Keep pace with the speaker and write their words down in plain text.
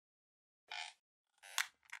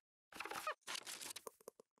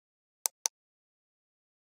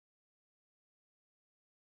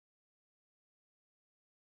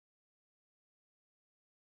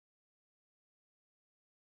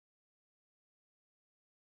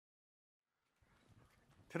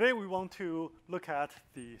Today we want to look at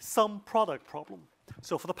the sum product problem.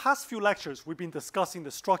 So for the past few lectures, we've been discussing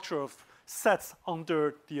the structure of sets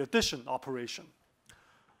under the addition operation.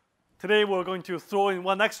 Today we're going to throw in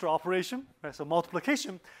one extra operation, right, so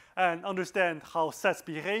multiplication, and understand how sets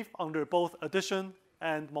behave under both addition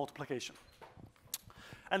and multiplication.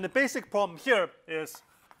 And the basic problem here is,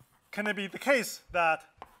 can it be the case that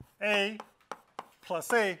A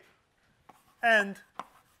plus A and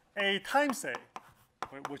A times A,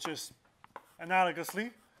 which is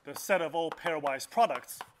analogously the set of all pairwise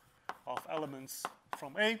products of elements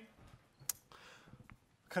from A,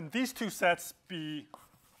 can these two sets be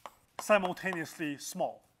simultaneously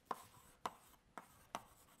small?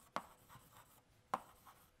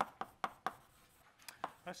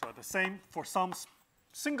 Right, so the same for some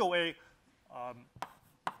single A,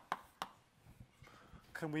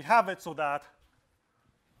 can we have it so that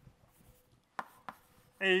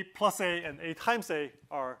A plus A and A times A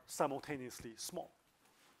are simultaneously small?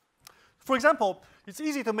 For example, it's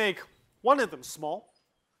easy to make one of them small.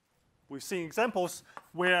 We've seen examples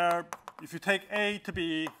where if you take A to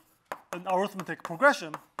be an arithmetic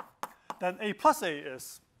progression, then A plus A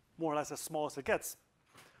is more or less as small as it gets.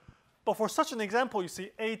 But for such an example, you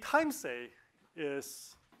see A times A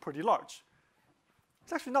is pretty large.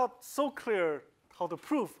 It's actually not so clear how to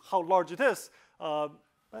prove how large it is.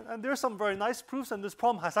 And there are some very nice proofs, and this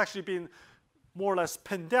problem has actually been more or less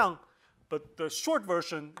pinned down. But the short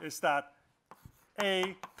version is that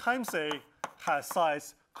A times A has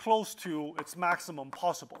size close to its maximum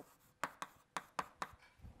possible.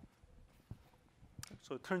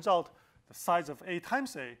 So it turns out the size of A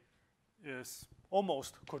times A is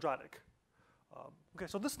almost quadratic. Okay,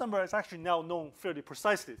 so this number is actually now known fairly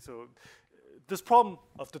precisely. So this problem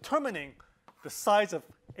of determining the size of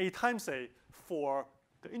A times A for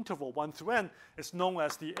the interval 1 through n is known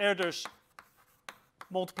as the Erdős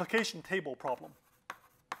multiplication table problem.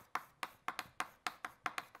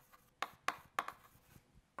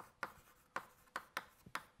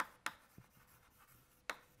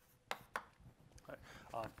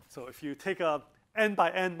 Right. So if you take a n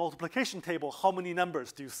by n multiplication table, how many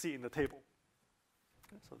numbers do you see in the table?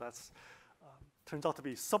 Okay, so that's turns out to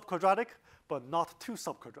be subquadratic, but not too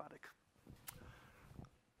subquadratic.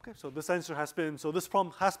 Okay, so this answer has been, so this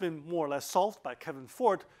problem has been more or less solved by Kevin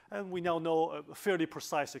Ford, and we now know a fairly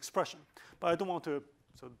precise expression. But I don't want to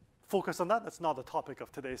focus on that. That's not the topic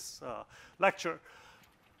of today's lecture.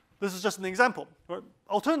 This is just an example. Right?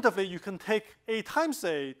 Alternatively, you can take A times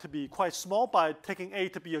A to be quite small by taking A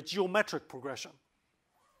to be a geometric progression.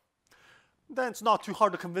 Then it's not too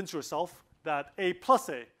hard to convince yourself that A plus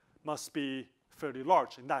A must be fairly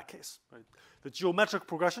large in that case. Right? The geometric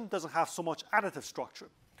progression doesn't have so much additive structure.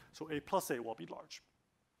 So A plus A will be large.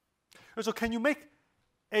 And so can you make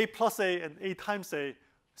A plus A and A times A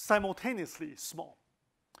simultaneously small?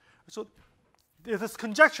 So it is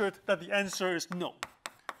conjectured that the answer is no.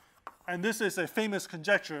 And this is a famous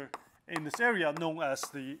conjecture in this area known as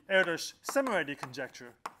the Erdős-Szemerédi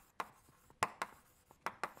conjecture.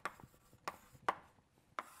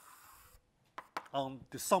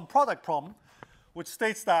 The sum product problem, which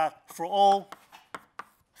states that for all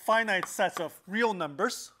finite sets of real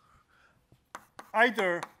numbers,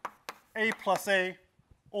 either A plus A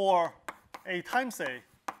or A times A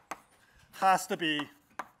has to be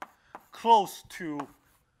close to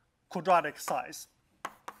quadratic size.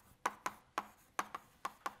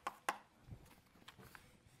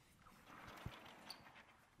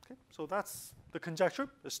 Okay, so that's the conjecture.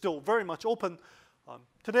 It's still very much open.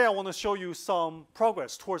 Today I want to show you some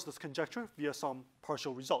progress towards this conjecture via some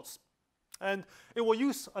partial results. And it will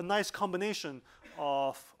use a nice combination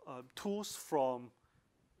of tools from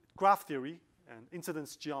graph theory and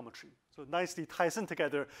incidence geometry. So it nicely ties in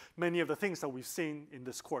together many of the things that we've seen in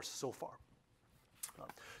this course so far.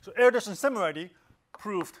 So Erdős and Szemerédi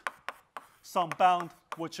proved some bound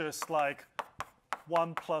which is like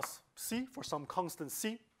 1 plus c for some constant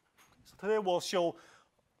c. So today we'll show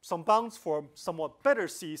some bounds for somewhat better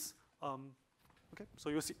c's. Okay, so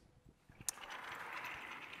you'll see.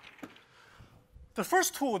 The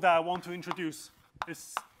first tool that I want to introduce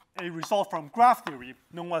is a result from graph theory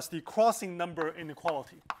known as the crossing number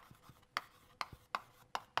inequality.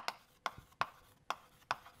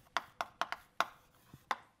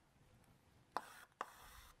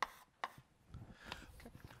 Okay.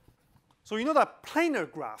 So you know that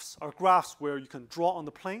planar graphs are graphs where you can draw on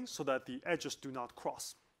the plane so that the edges do not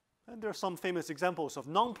cross. And there are some famous examples of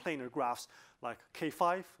non-planar graphs like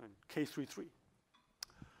K5 and K33.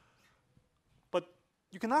 But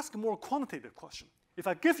you can ask a more quantitative question. If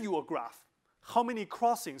I give you a graph, how many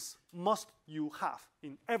crossings must you have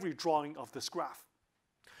in every drawing of this graph?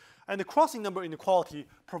 And the crossing number inequality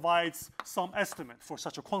provides some estimate for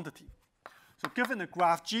such a quantity. So given a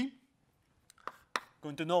graph G, I'm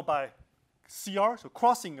going to know by CR, so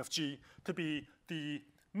crossing of G, to be the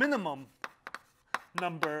minimum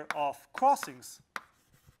number of crossings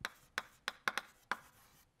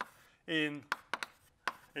in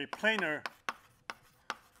a planar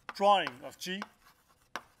drawing of G.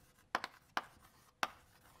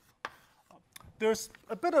 There's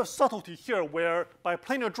a bit of subtlety here where by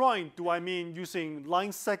planar drawing, do I mean using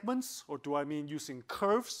line segments or do I mean using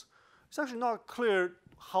curves? It's actually not clear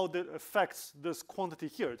how that affects this quantity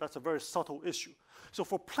here. That's a very subtle issue. So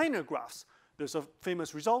for planar graphs, there's a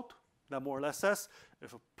famous result that more or less says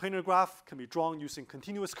if a planar graph can be drawn using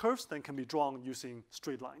continuous curves, then can be drawn using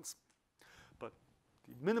straight lines. But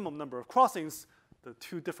the minimum number of crossings, the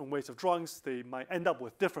two different ways of drawings, they might end up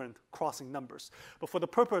with different crossing numbers. But for the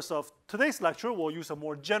purpose of today's lecture, we'll use a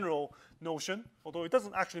more general notion, although it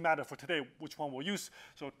doesn't actually matter for today which one we'll use.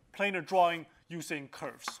 So planar drawing using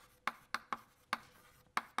curves.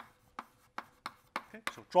 Okay,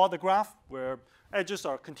 so draw the graph where edges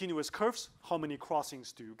are continuous curves. How many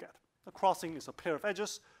crossings do you get? A crossing is a pair of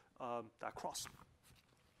edges that cross.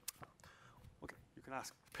 Okay, you can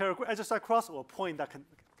ask pair of edges that cross or a point that can.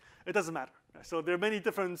 It doesn't matter. So there are many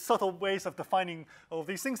different subtle ways of defining all of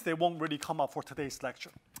these things. They won't really come up for today's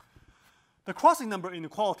lecture. The crossing number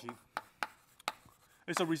inequality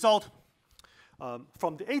is a result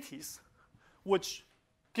from the 80s, which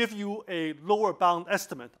give you a lower bound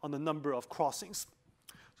estimate on the number of crossings.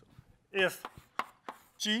 So if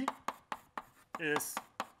G is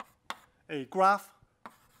a graph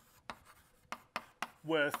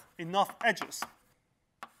with enough edges,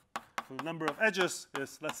 so the number of edges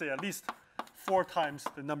is, let's say, at least 4 times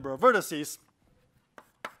the number of vertices,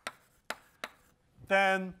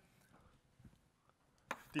 then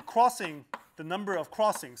the number of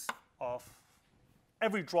crossings of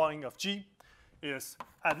every drawing of G is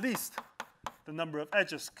at least the number of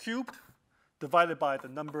edges cubed divided by the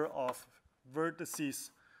number of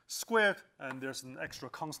vertices squared, and there's an extra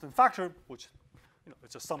constant factor, which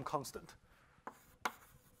it's just some constant.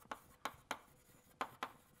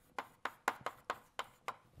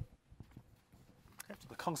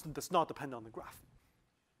 The constant does not depend on the graph.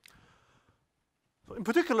 So in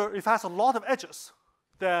particular, if it has a lot of edges,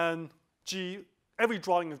 then every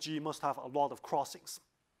drawing of G must have a lot of crossings.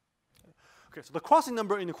 Okay, so the crossing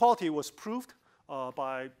number inequality was proved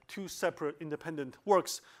by 2 separate independent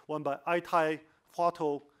works, one by Yufei,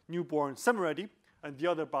 Huatou, Newborn, Szemerédi, and the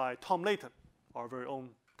other by Tom Layton, our very own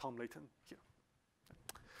Tom Layton here.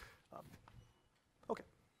 Okay,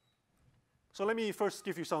 so let me first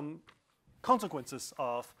give you some consequences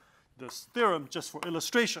of this theorem just for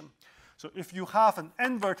illustration. So if you have an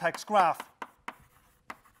n-vertex graph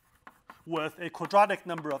with a quadratic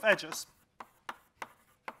number of edges,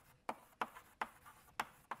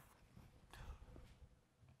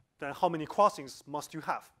 then how many crossings must you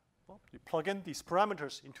have? Well, you plug in these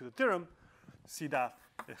parameters into the theorem, see that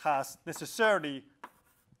it has necessarily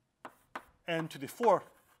n to the 4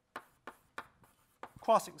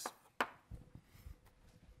 crossings.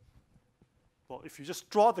 Well, if you just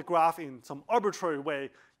draw the graph in some arbitrary way,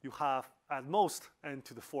 you have at most n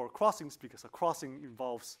to the 4 crossings because a crossing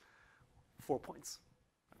involves 4 points.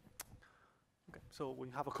 Okay, so when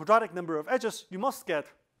you have a quadratic number of edges, you must get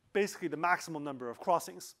basically the maximum number of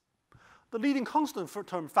crossings. The leading constant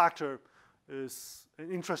term factor is an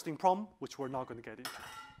interesting problem, which we're not going to get into.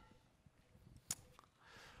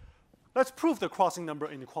 Let's prove the crossing number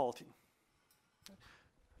inequality.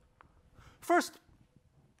 First,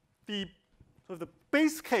 the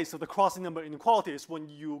base case of the crossing number inequality is when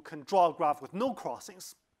you can draw a graph with no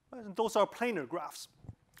crossings. Right? And those are planar graphs.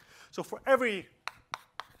 So for every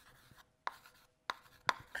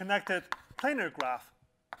connected planar graph,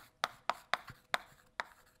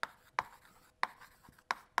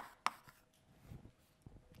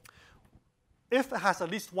 if it has at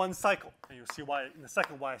least one cycle, and you'll see why in a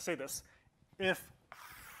second why I say this,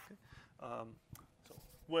 so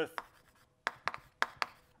with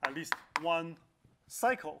at least one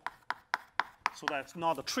cycle, so that's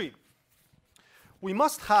not a tree, we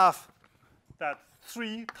must have that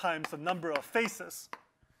 3 times the number of faces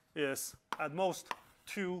is at most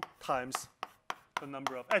 2 times the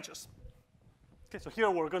number of edges. Okay, so here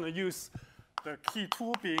we're going to use the key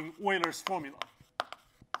tool being Euler's formula,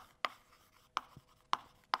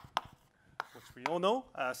 which we all know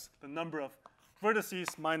as the number of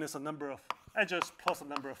vertices minus the number of edges plus the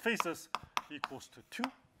number of faces equals to 2.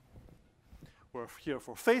 Where here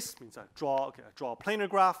for face means I draw a planar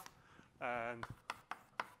graph, and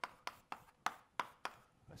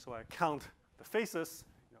so I count the faces.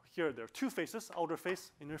 here there are two faces, outer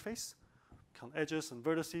face, inner face. Count edges and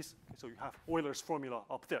vertices. Okay, so you have Euler's formula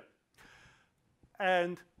up there.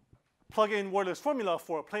 And plug in Euler's formula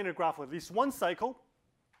for a planar graph with at least one cycle.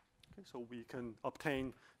 Okay, so we can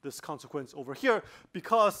obtain this consequence over here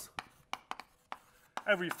because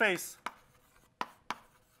every face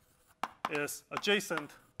is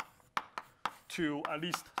adjacent to at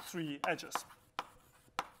least 3 edges.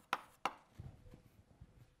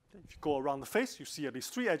 If you go around the face, you see at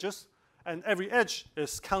least 3 edges, and every edge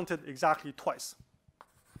is counted exactly twice.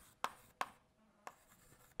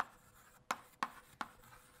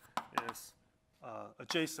 Is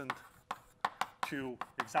adjacent to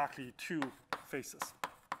exactly 2 faces.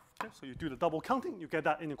 Okay, so you do the double counting, you get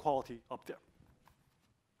that inequality up there.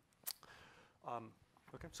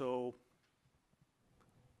 Okay, so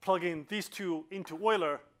plugging these two into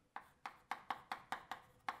Euler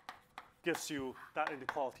gives you that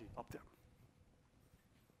inequality up there.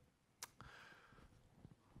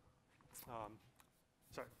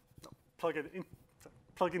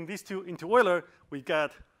 Plugging these two into Euler, we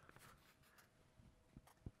get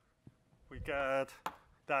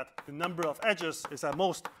that the number of edges is at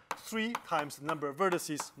most 3 times the number of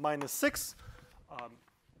vertices minus 6.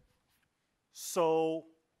 So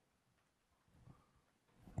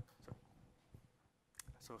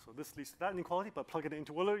this leads to that inequality, but plug it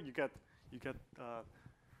into Euler, you get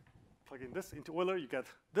plugging this into Euler, you get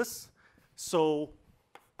this. So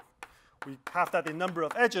we have that the number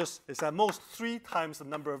of edges is at most 3 times the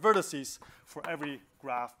number of vertices for every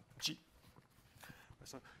graph G.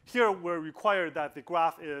 So here we're required that the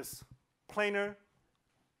graph is planar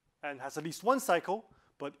and has at least one cycle,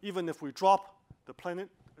 but even if we drop the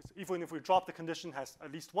condition has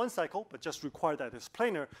at least one cycle, but just require that it's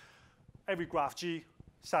planar, every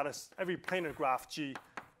planar graph G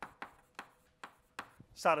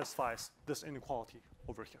satisfies this inequality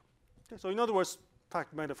over here. Okay, so in other words, in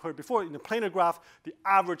fact, you might have heard before, in a planar graph, the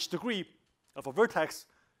average degree of a vertex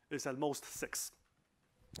is at most 6.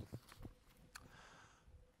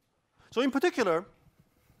 So in particular,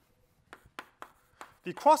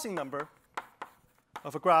 the crossing number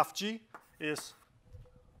of a graph G is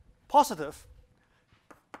positive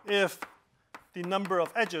if the number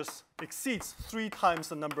of edges exceeds 3 times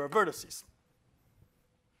the number of vertices.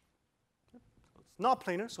 It's not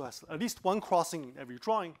planar, so it has at least one crossing in every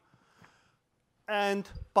drawing. And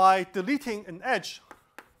by deleting an edge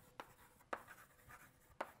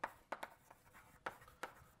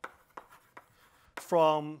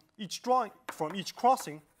from each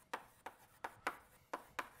crossing,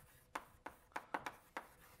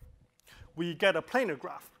 we get a planar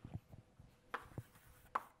graph.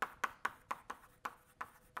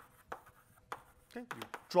 Okay, you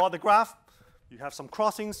draw the graph, you have some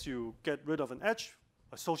crossings, you get rid of an edge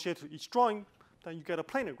associated with each drawing, then you get a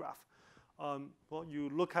planar graph. Well, you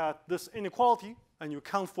look at this inequality and you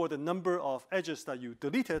account for the number of edges that you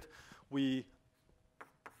deleted, we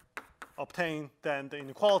obtain then the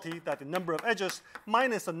inequality that the number of edges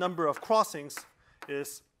minus the number of crossings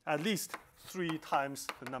is at least 3 times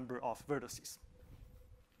the number of vertices.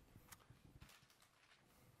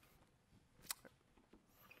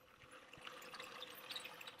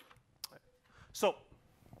 So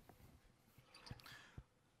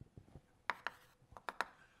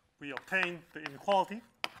we obtain the inequality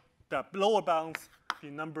that lower bounds the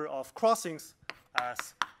number of crossings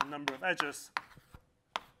as the number of edges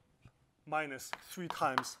minus 3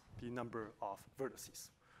 times the number of vertices.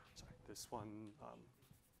 Sorry, this one,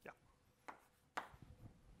 yeah.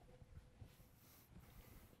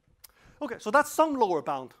 Okay, so that's some lower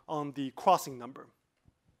bound on the crossing number.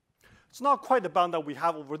 It's not quite the bound that we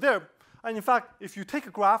have over there. And in fact, if you take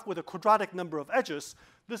a graph with a quadratic number of edges,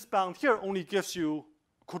 this bound here only gives you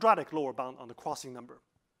quadratic lower bound on the crossing number.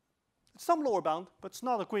 It's some lower bound, but it's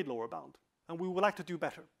not a great lower bound. And we would like to do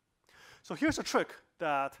better. So here's a trick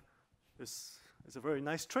that is a very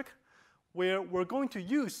nice trick, where we're going to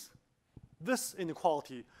use this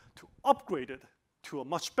inequality to upgrade it to a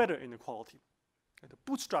much better inequality, and to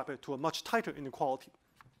bootstrap it to a much tighter inequality.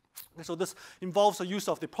 And so this involves the use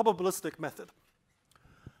of the probabilistic method.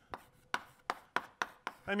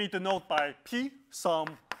 Let me denote by P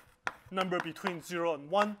some number between 0 and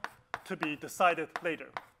 1 to be decided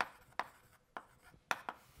later.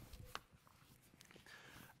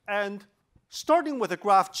 And starting with a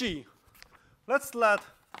graph G, let's let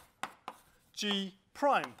G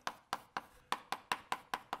prime,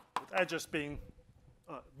 with edges being,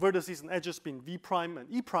 vertices and edges being V prime and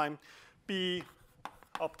E prime, be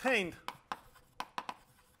obtained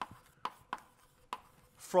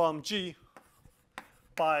from G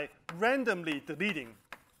by randomly deleting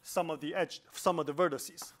some of the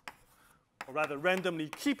vertices. or rather randomly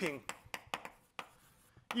keeping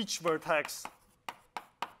each vertex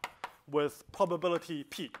with probability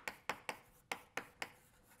p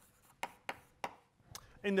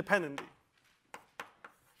independently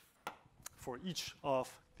for each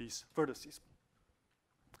of these vertices.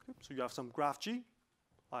 Okay, so you have some graph G.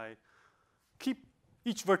 I keep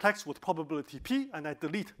each vertex with probability p, and I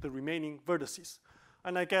delete the remaining vertices.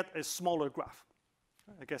 And I get a smaller graph.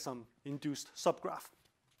 I get some induced subgraph.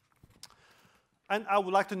 And I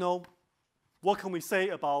would like to know, what can we say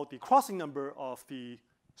about the crossing number of the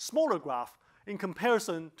smaller graph in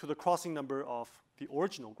comparison to the crossing number of the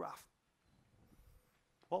original graph?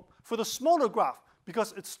 Well, for the smaller graph,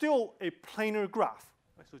 because it's still a planar graph,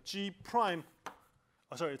 right? So G prime,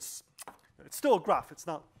 oh, sorry, it's still a graph. It's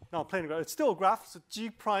not a planar graph. It's still a graph. So G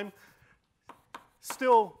prime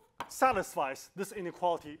still satisfies this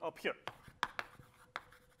inequality up here.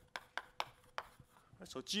 Right?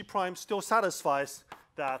 So G prime still satisfies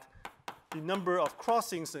that the number of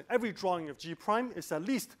crossings in every drawing of G prime is at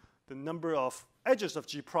least the number of edges of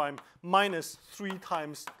G prime minus 3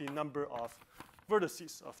 times the number of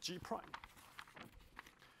vertices of G prime.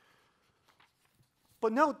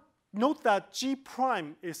 But now note that G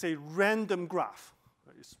prime is a random graph.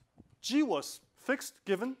 G was fixed,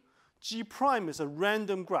 given. G prime is a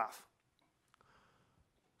random graph.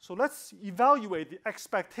 So let's evaluate the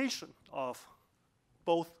expectation of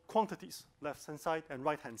both quantities, left-hand side and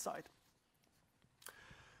right-hand side.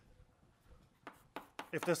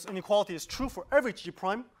 If this inequality is true for every G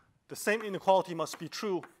prime, the same inequality must be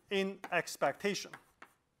true in expectation.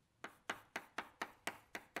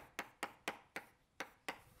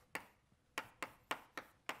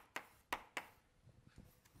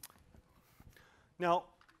 Now,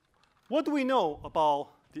 what do we know about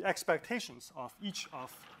the expectations of each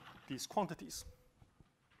of these quantities?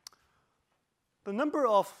 The number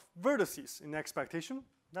of vertices in expectation,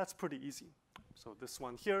 that's pretty easy. So this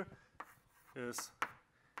one here is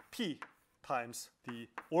p times the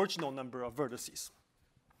original number of vertices.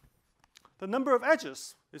 The number of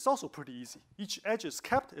edges is also pretty easy. Each edge is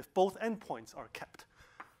kept if both endpoints are kept.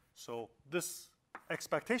 So this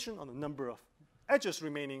expectation on the number of edges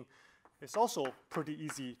remaining is also pretty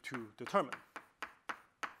easy to determine.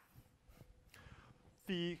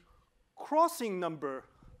 The crossing number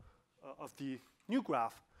of the new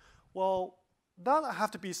graph, well, that I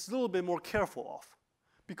have to be a little bit more careful of.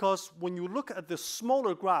 Because when you look at the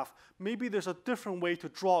smaller graph, maybe there's a different way to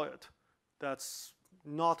draw it that's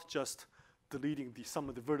not just deleting the sum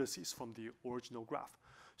of the vertices from the original graph.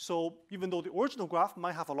 So even though the original graph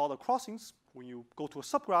might have a lot of crossings, when you go to a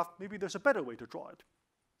subgraph, maybe there's a better way to draw it.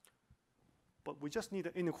 But we just need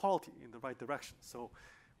an inequality in the right direction. So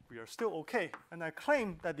we are still OK. And I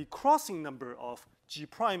claim that the crossing number of G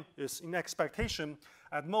prime is in expectation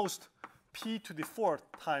at most p to the 4th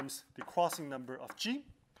times the crossing number of G.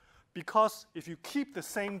 Because if you keep the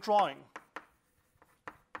same drawing,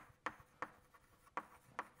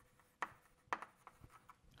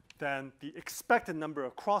 then the expected number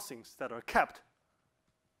of crossings that are kept,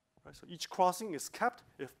 right? So each crossing is kept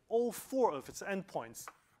if all 4 of its endpoints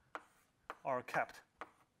are kept.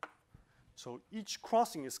 So each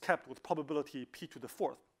crossing is kept with probability p to the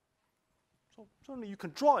 4th. So certainly you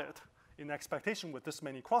can draw it in expectation with this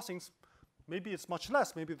many crossings. Maybe it's much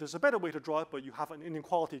less. Maybe there's a better way to draw it, but you have an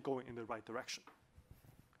inequality going in the right direction.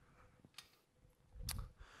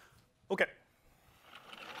 OK.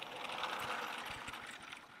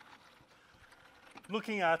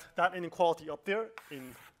 Looking at that inequality up there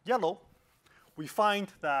in yellow, we find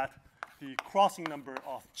that the crossing number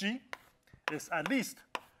of G is at least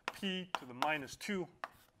p to the minus 2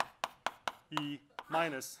 e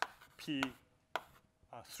minus p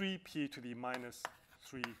 3p to the minus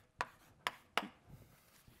 3.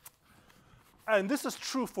 And this is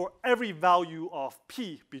true for every value of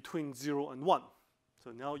p between 0 and 1.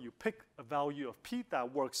 So now you pick a value of p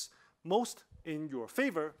that works most in your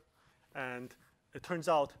favor. And it turns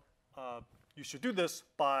out you should do this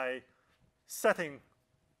by setting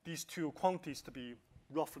these two quantities to be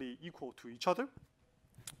roughly equal to each other.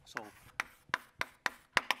 So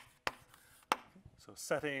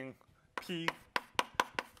setting p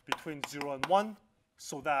between 0 and 1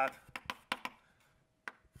 so that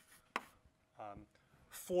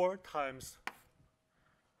 4 times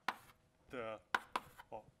the,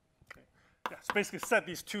 well, okay. Yeah, so basically set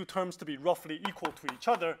these two terms to be roughly equal to each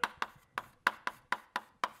other.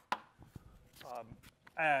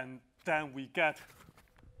 And then we get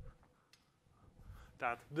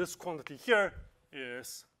that this quantity here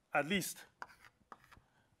is at least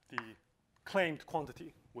the claimed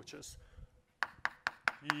quantity, which is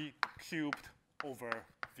e cubed over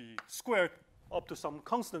v squared up to some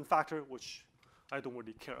constant factor, which I don't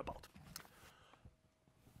really care about.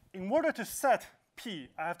 In order to set p,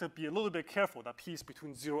 I have to be a little bit careful that p is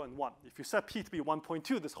between 0 and 1. If you set p to be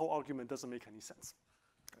 1.2, this whole argument doesn't make any sense.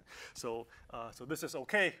 So this is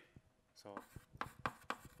OK. So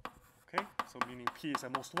meaning p is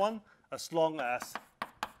at most 1, as long as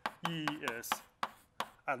E is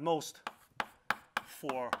at most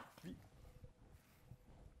 4v.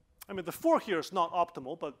 I mean, the 4 here is not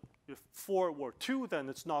optimal, but if 4 were 2, then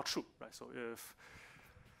it's not true, right? So if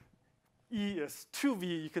E is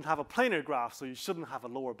 2v, you can have a planar graph, so you shouldn't have a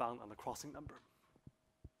lower bound on the crossing number.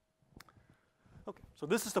 Okay, so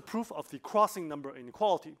this is the proof of the crossing number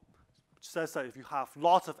inequality, which says that if you have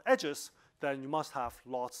lots of edges, then you must have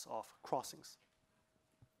lots of crossings.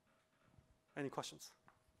 Any questions?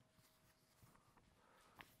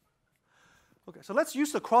 Okay, so let's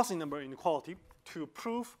use the crossing number inequality to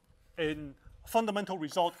prove a fundamental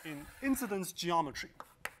result in incidence geometry.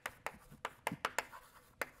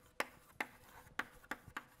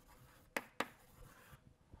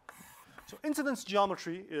 So incidence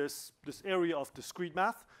geometry is this area of discrete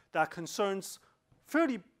math that concerns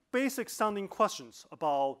fairly basic sounding questions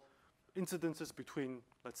about incidences between,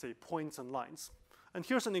 let's say, points and lines. And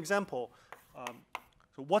here's an example.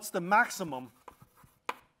 So what's the maximum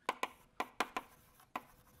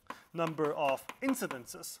number of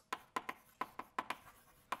incidences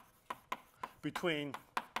between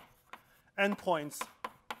endpoints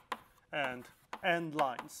and end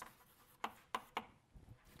lines?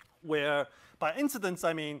 Where by incidence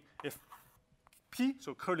I mean if P,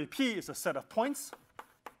 so curly P is a set of points,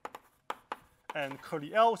 and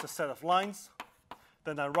curly L is a set of lines,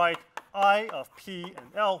 then I write I of P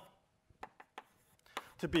and L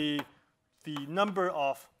to be the number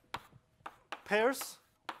of pairs,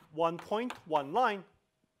 1 point, 1 line,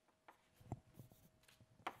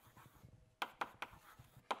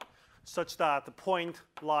 such that the point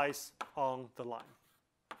lies on the line.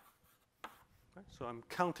 Okay, so I'm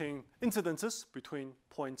counting incidences between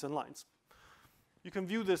points and lines. You can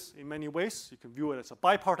view this in many ways. You can view it as a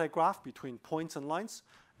bipartite graph between points and lines,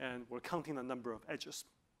 and we're counting the number of edges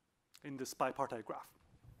in this bipartite graph.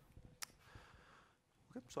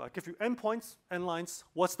 Okay, so I give you n points, n lines.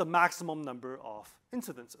 What's the maximum number of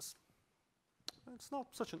incidences? It's not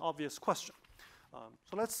such an obvious question.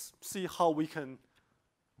 So let's see how we can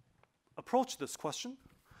approach this question.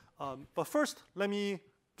 But first, let me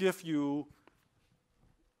give you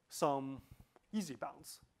some easy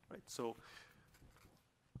bounds. Right? So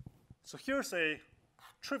here's a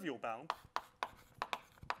trivial bound.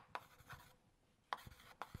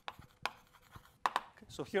 Okay,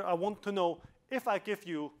 so here I want to know if I give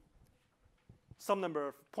you some number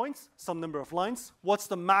of points, some number of lines, what's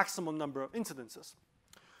the maximum number of incidences?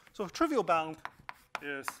 So a trivial bound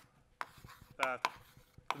is that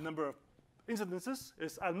the number of incidences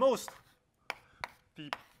is at most the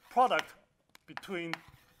product between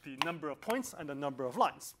the number of points and the number of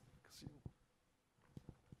lines.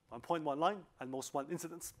 1 point, 1 line, and most 1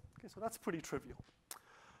 incidence. Okay, so that's pretty trivial.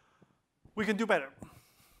 We can do better.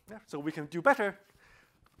 Yeah, so we can do better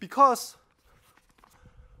because,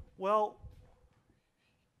 well,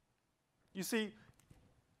 you see,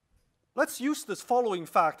 let's use this following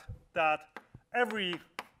fact that every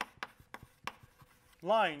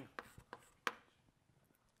line,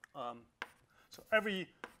 so every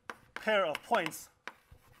pair of points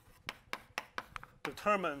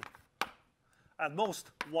determine at most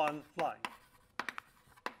 1 line.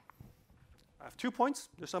 I have 2 points.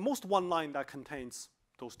 There's at most 1 line that contains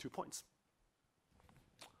those 2 points.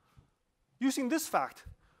 Using this fact,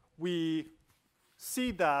 we see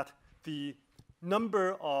that the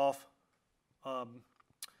number of,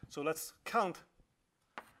 so let's count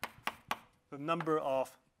the number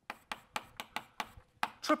of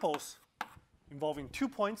triples involving 2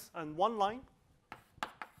 points and 1 line,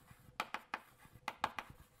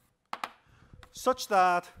 such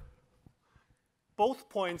that both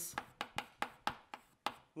points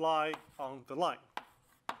lie on the line.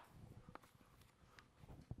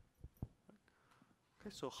 Okay,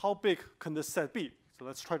 so how big can this set be? So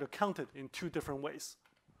let's try to count it in 2 different ways.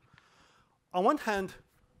 On one hand,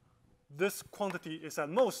 this quantity is at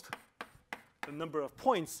most the number of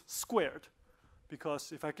points squared,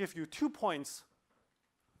 because if I give you 2 points,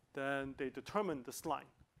 then they determine this line.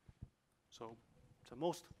 So it's at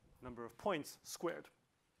most number of points squared.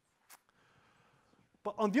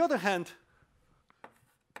 But on the other hand,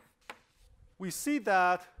 we see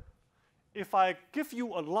that if I give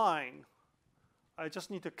you a line, I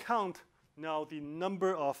just need to count now the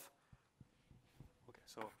number of, okay,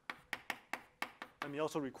 so let me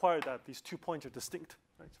also require that these 2 points are distinct.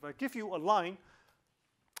 Right? So if I give you a line,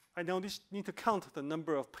 I now need to count the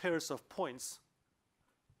number of pairs of points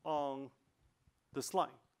on this line.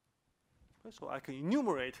 Okay, so I can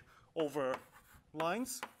enumerate over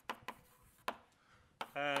lines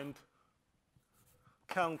and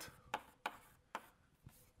count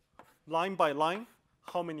line by line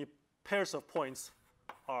how many pairs of points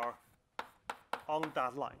are on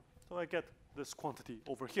that line. So I get this quantity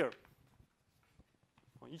over here.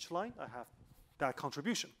 On each line, I have that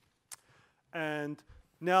contribution. And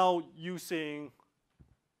now using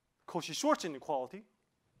Cauchy-Schwarz inequality,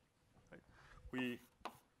 right, we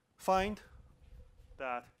find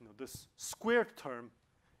that this squared term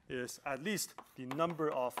is at least the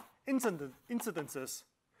number of incidences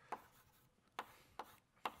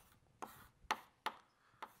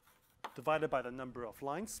divided by the number of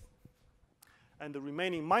lines. And the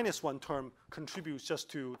remaining -1 term contributes just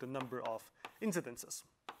to the number of incidences.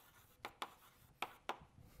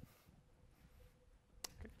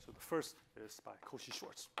 Okay, so the first is by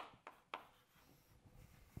Cauchy-Schwarz.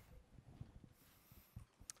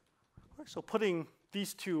 Right, so putting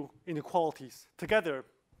these two inequalities together,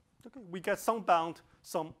 okay, we get some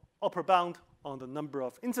upper bound on the number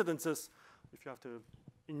of incidences. If you have to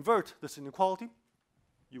invert this inequality,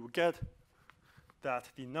 you will get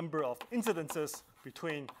that the number of incidences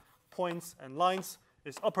between points and lines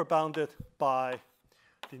is upper bounded by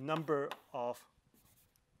the number of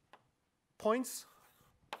points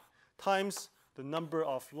times the number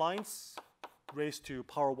of lines raised to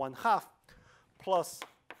power 1/2 plus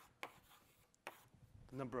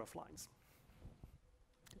the number of lines.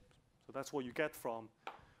 So that's what you get from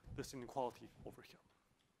this inequality over here.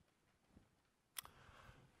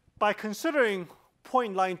 By considering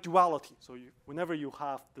point-line duality, so whenever you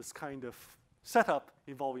have this kind of setup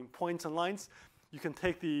involving points and lines, you can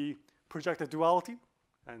take the projected duality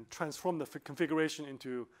and transform the configuration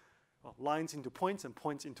into lines into points and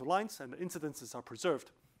points into lines, and the incidences are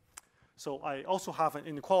preserved. So I also have an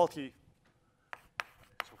inequality.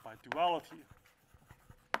 So by duality,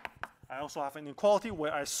 I also have an inequality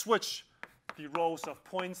where I switch the rows of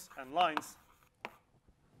points and lines.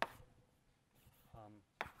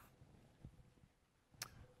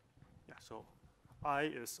 So I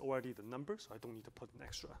is already the number, so I don't need to put an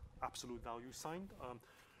extra absolute value sign.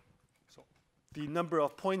 So the number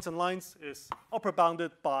of points and lines is upper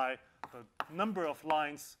bounded by the number of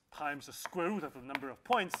lines times the square root of the number of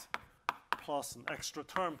points plus an extra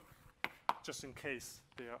term, just in case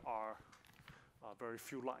there are very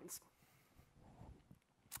few lines.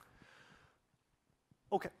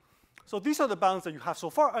 OK, so these are the bounds that you have so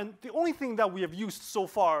far. And the only thing that we have used so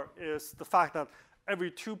far is the fact that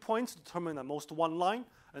every 2 points determine at most 1 line,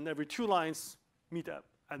 and every 2 lines meet at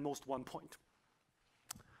most 1 point.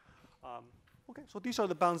 OK, so these are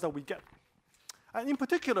the bounds that we get. And in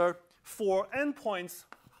particular, for n points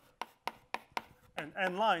and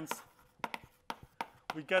n lines,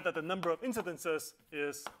 we get that the number of incidences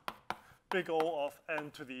is big O of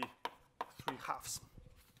n to the 3/2.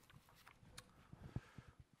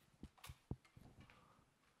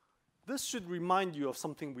 This should remind you of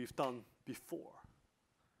something we've done before.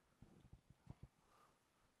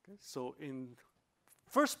 Okay, so in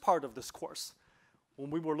first part of this course, when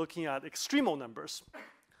we were looking at extremal numbers,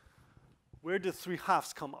 where did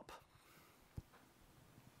 3/2 come up?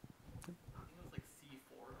 I think it was like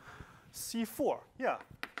C4. C4, yeah.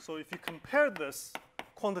 So if you compare this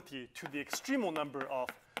quantity to the extremal number of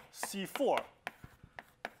C4,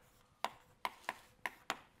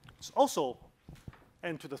 it's also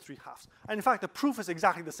n to the 3/2. And in fact, the proof is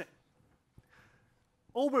exactly the same.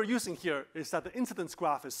 All we're using here is that the incidence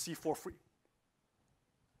graph is C4 free.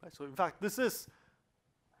 Right? So in fact, this is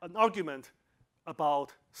an argument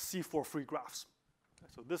about C4 free graphs.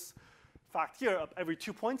 Okay, so this fact here of every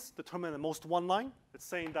 2 points determine at most 1 line. It's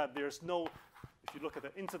saying that there's no, if you look at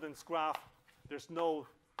the incidence graph, there's no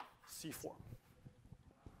C4.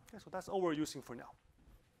 Okay, so that's all we're using for now.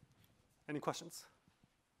 Any questions?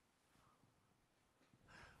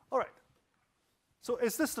 All right. So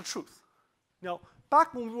is this the truth? Now,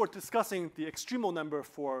 back when we were discussing the extremal number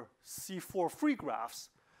for C4 free graphs,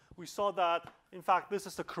 we saw that, in fact, this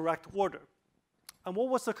is the correct order. And what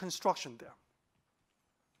was the construction there?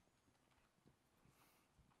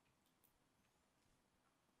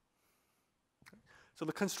 Okay. So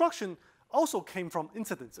the construction also came from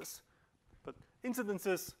incidences, but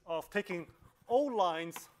incidences of taking all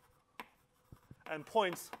lines and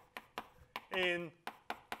points in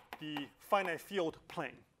the finite field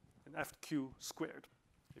plane, in FQ squared.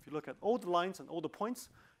 If you look at all the lines and all the points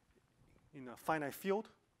in a finite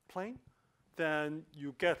field plane, then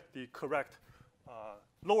you get the correct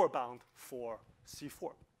lower bound for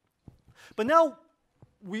C4. But now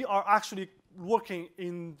we are actually working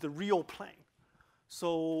in the real plane.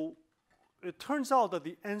 So it turns out that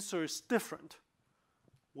the answer is different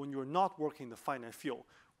when you're not working in the finite field.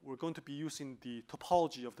 We're going to be using the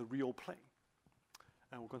topology of the real plane.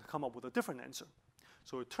 And we're going to come up with a different answer.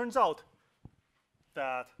 So it turns out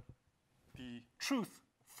that the truth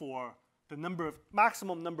for the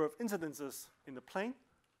maximum number of incidences in the plane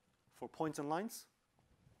for points and lines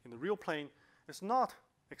in the real plane is not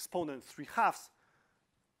exponent 3/2,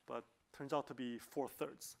 but turns out to be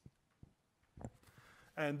 4/3.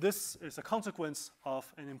 And this is a consequence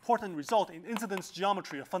of an important result in incidence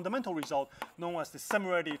geometry, a fundamental result known as the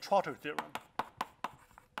Szemerédi-Trotter theorem.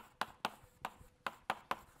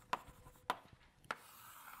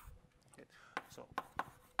 Okay, so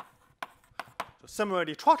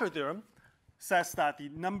Szemerédi-Trotter theorem says that the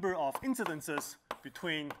number of incidences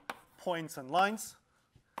between points and lines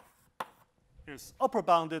is upper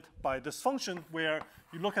bounded by this function where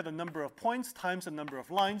you look at the number of points times the number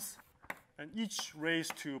of lines, and each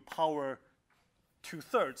raised to power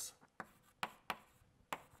 2/3.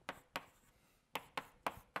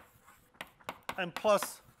 And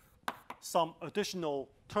plus some additional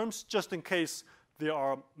terms just in case there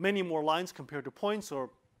are many more lines compared to points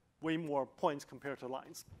or way more points compared to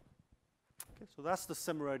lines. Okay, so that's the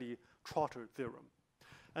Szemerédi-Trotter theorem.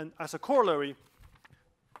 And as a corollary,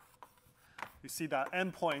 you see that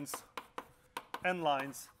n points, n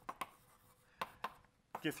lines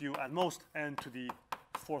give you at most n to the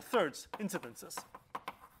 4/3 incidences.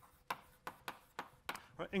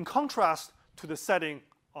 Right? In contrast to the setting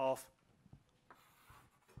of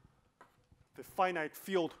the finite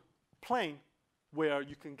field plane where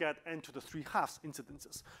you can get n to the 3/2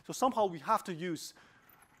 incidences. So somehow we have to use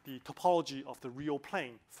the topology of the real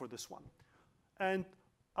plane for this one. And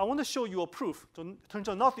I want to show you a proof. So it turns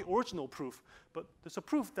out not the original proof, but there's a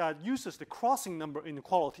proof that uses the crossing number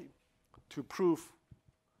inequality to prove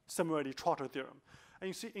Szemerédi-Trotter theorem. And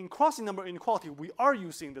you see, in crossing number inequality, we are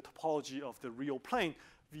using the topology of the real plane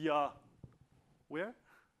via where?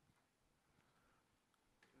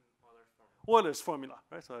 Euler's formula,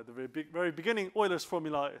 right? So at the very beginning, Euler's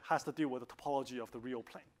formula has to do with the topology of the real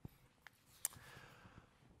plane.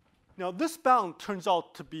 Now, this bound turns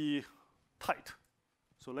out to be tight.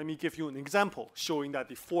 So let me give you an example showing that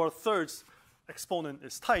the 4/3 exponent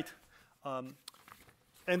is tight. And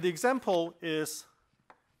the example is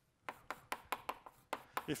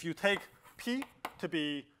if you take P to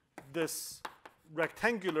be this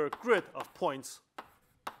rectangular grid of points.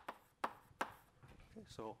 Okay,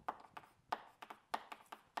 so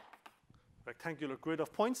rectangular grid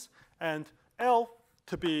of points, and L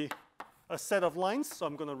to be a set of lines. So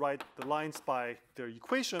I'm going to write the lines by their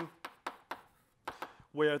equation,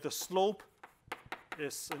 where the slope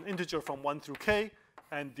is an integer from 1 through k,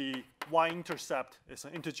 and the y-intercept is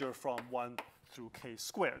an integer from 1 through k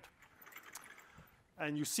squared.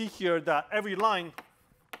 And you see here that every line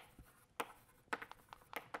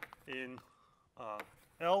in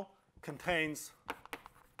L contains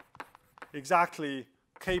exactly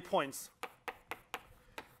k points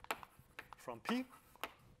from P.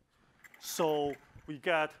 So we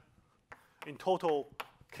get, in total,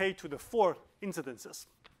 k to the 4 incidences,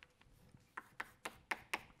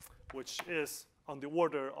 which is on the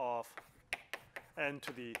order of n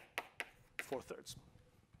to the 4/3.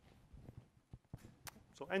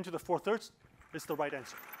 So n to the 4/3 is the right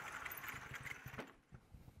answer.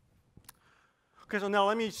 Okay, so now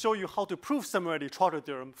let me show you how to prove Szemerédi-Trotter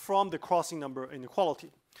theorem from the crossing number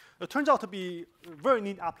inequality. It turns out to be a very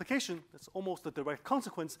neat application. It's almost a direct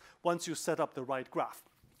consequence once you set up the right graph.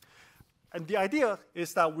 And the idea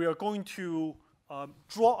is that we are going to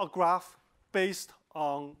draw a graph based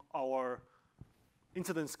on our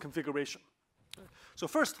incidence configuration. So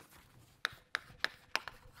first,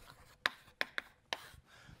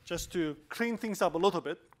 just to clean things up a little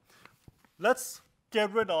bit, let's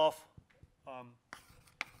get rid of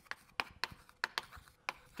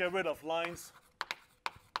lines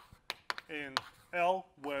in L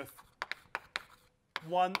with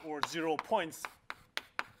 1 or 0 points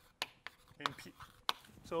in P.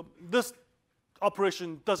 So this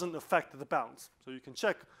operation doesn't affect the bounds. So you can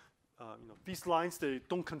check these lines, they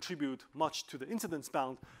don't contribute much to the incidence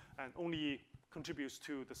bound and only contributes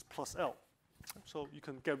to this plus L. So you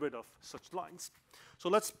can get rid of such lines. So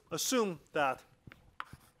let's assume that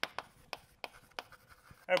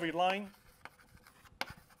every line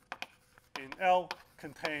in L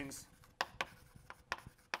contains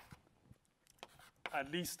at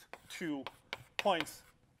least 2 points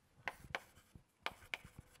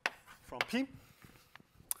from P.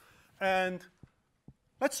 And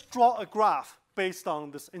let's draw a graph based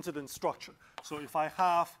on this incidence structure. So if I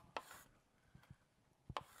have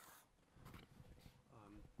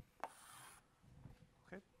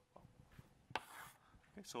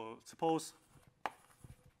so suppose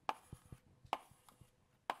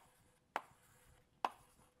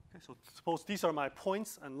these are my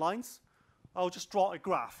points and lines. I'll just draw a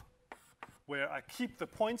graph where I keep the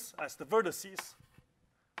points as the vertices,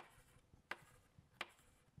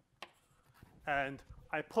 and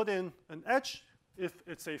I put in an edge if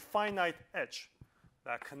it's a finite edge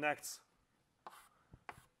that connects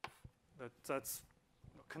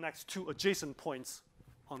connects two adjacent points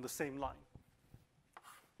on the same line.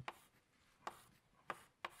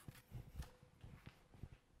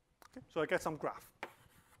 Okay, so I get some graph.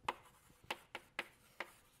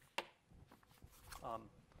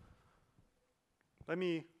 Let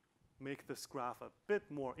me make this graph a bit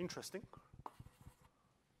more interesting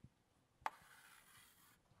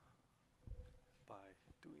by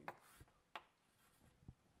doing.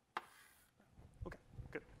 Okay,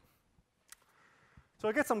 good. So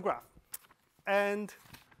I get some graph. And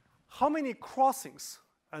how many crossings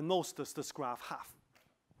at most does this graph have?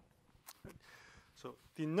 So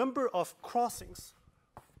the number of crossings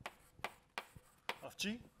of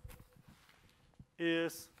G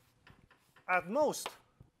is at most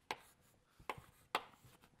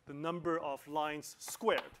the number of lines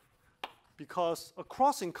squared, because a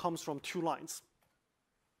crossing comes from two lines.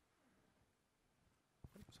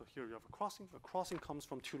 So here you have a crossing. A crossing comes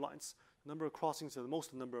from two lines. The number of crossings is at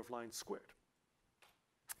most the number of lines squared.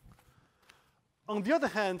 On the other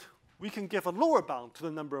hand, we can give a lower bound to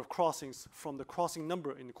the number of crossings from the crossing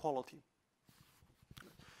number inequality.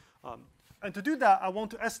 And to do that, I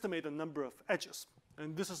want to estimate the number of edges.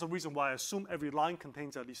 And this is the reason why I assume every line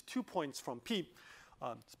contains at least 2 points from P.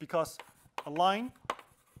 It's because a line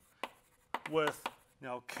with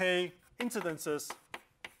k incidences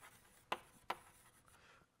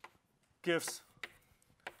gives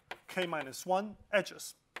k minus 1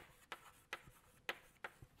 edges.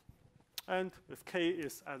 And if k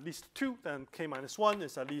is at least 2, then k minus 1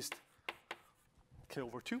 is at least k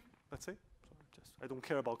over 2, let's say. I don't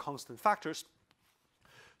care about constant factors.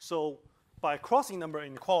 So by crossing number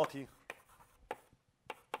inequality,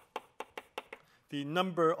 the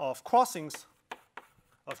number of crossings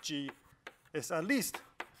of G is at least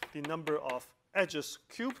the number of edges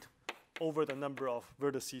cubed over the number of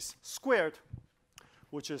vertices squared,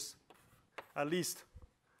 which is at least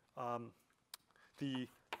the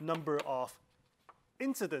number of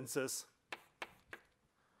incidences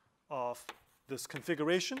of this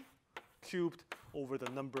configuration cubed over the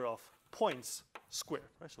number of points squared.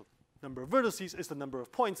 Right? So number of vertices is the number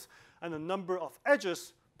of points, and the number of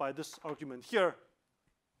edges by this argument here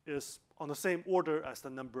is on the same order as the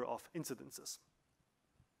number of incidences.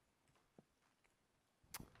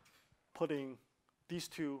 Putting these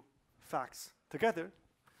two facts together,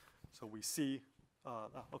 so we see,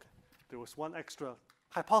 okay, there was one extra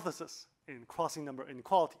hypothesis in crossing number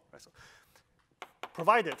inequality. Right? So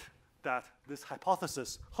provided that this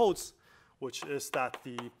hypothesis holds, which is that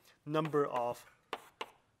the number of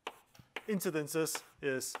incidences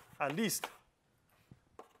is at least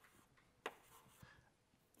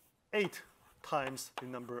 8 times the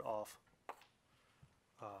number of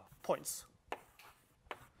points.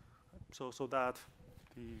 So that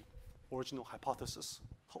the original hypothesis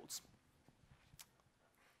holds.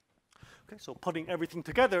 Okay, so putting everything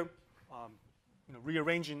together,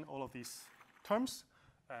 rearranging all of these terms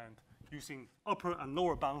and using upper and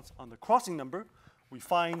lower bounds on the crossing number, we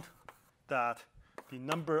find that the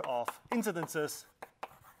number of incidences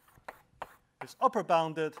is upper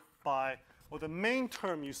bounded by, well, the main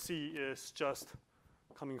term you see is just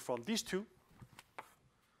coming from these two.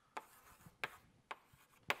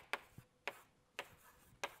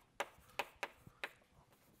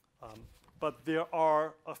 But there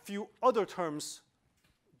are a few other terms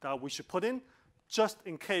that we should put in just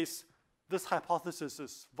in case this hypothesis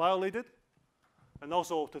is violated, and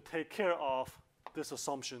also to take care of this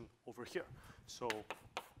assumption over here. So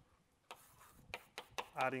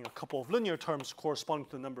adding a couple of linear terms corresponding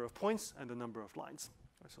to the number of points and the number of lines.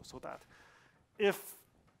 So that if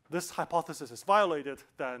this hypothesis is violated,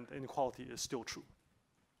 then the inequality is still true.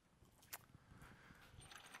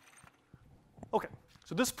 Okay,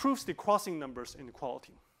 so this proves the crossing numbers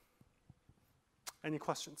inequality. Any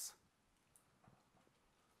questions?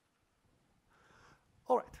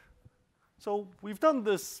 All right, so we've done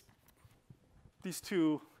these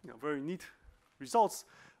two very neat results,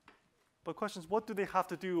 but questions, what do they have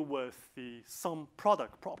to do with the sum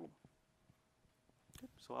product problem? Okay,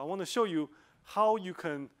 so I want to show you how you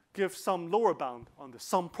can give some lower bound on the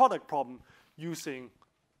sum product problem using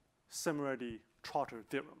Szemerédi-Trotter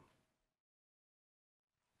theorem.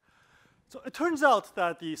 So it turns out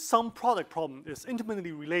that the sum product problem is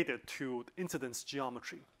intimately related to incidence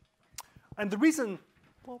geometry. And the reason,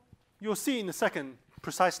 well, you'll see in a second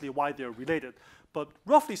precisely why they're related. But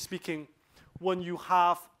roughly speaking, when you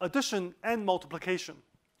have addition and multiplication,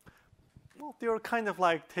 well, they're kind of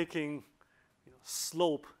like taking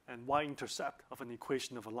slope and y-intercept of an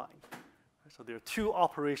equation of a line. So there are two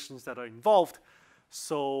operations that are involved.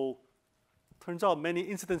 So turns out many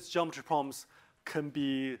incidence geometry problems can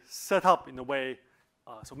be set up in a way,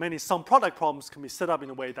 so many sum product problems can be set up in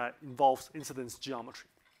a way that involves incidence geometry.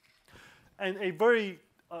 And a very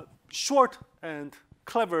short and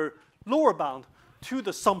clever lower bound to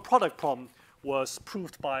the sum product problem was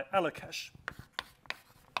proved by Alekesh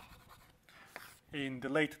in the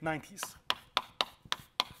late 90s.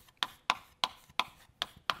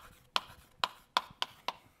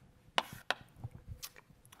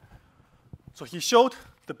 So he showed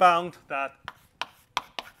the bound that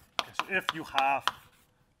if you have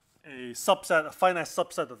a subset, a finite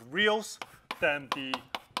subset of reals, then the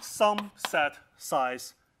sum set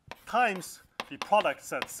size times the product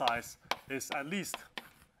set size is at least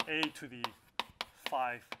a to the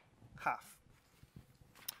 5/2.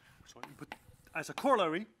 So as a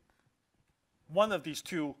corollary, one of these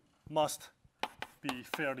two must be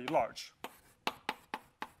fairly large.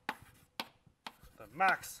 The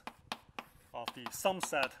max of the sum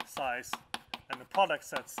set size and the product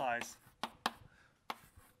set size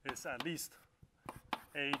is at least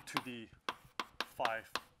a to the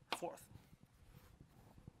 5/4.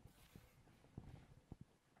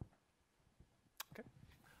 Okay.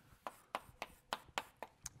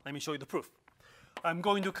 Let me show you the proof. I'm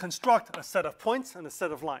going to construct a set of points and a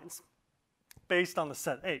set of lines based on the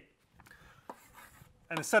set A.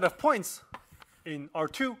 And the set of points in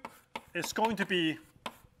R2 is going to be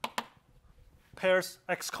pairs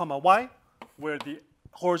x comma y, where the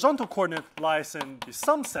horizontal coordinate lies in the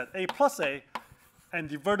sum set A plus A, and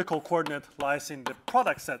the vertical coordinate lies in the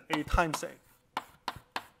product set A times A.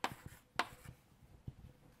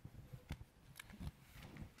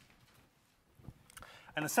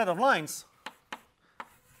 And the set of lines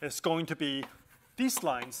is going to be these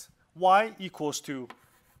lines, y equals to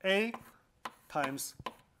A times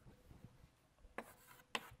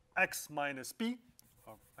x minus b,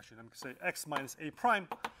 or actually let me say x minus a prime,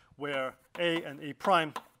 where a and a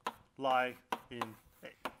prime lie in A.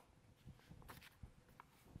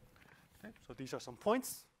 Okay, so these are some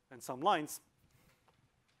points and some lines.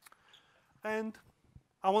 And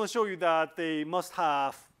I want to show you that they must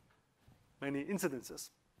have many incidences.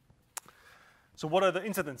 So what are the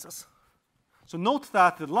incidences? So note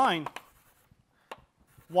that the line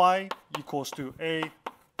y equals to a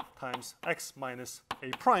times x minus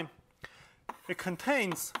a prime, it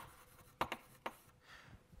contains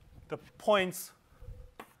the points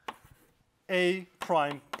a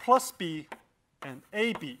prime plus b and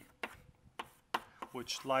ab,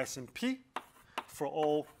 which lies in P for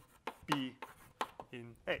all b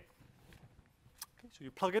in A. Okay, so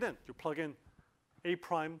you plug it in. You plug in a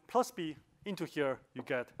prime plus b into here, you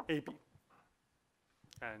get ab.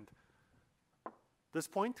 And this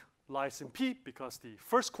point lies in P because the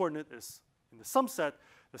first coordinate is in the sum set,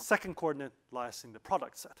 the second coordinate lies in the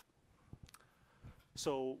product set.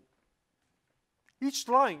 So each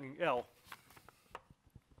line in L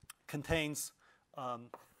contains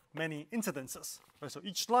many incidences. Right? So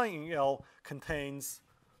each line in L contains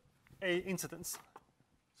a incidence.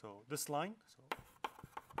 So this line, so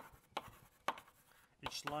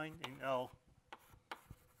each line in L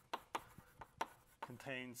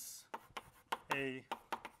contains a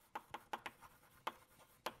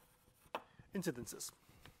incidences.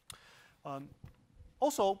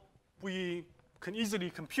 Also, we can easily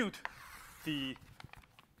compute the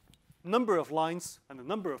number of lines and the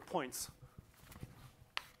number of points.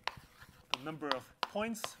 The number of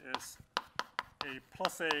points is a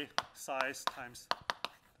plus a size times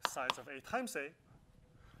the size of a times a,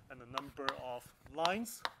 and the number of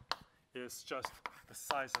lines is just the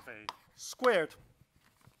size of a squared.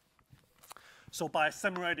 So by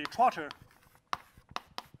Szemerédi-Trotter,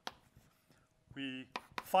 we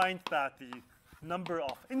find that the number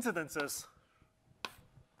of incidences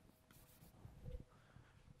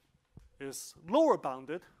is lower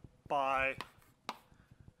bounded by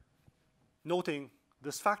noting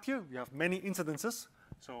this fact here. We have many incidences.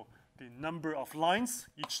 So the number of lines,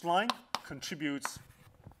 each line contributes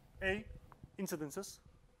a incidences.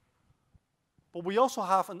 But we also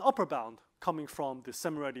have an upper bound coming from the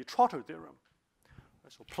Szemerédi-Trotter theorem.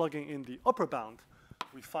 So plugging in the upper bound,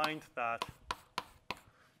 we find that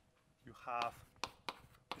you have,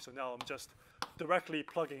 so now I'm just directly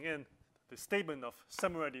plugging in the statement of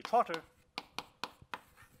Szemerédi-Trotter.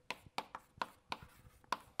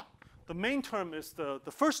 The main term is the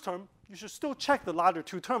first term. You should still check the latter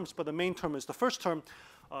two terms, but the main term is the first term.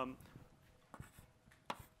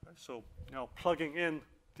 So now plugging in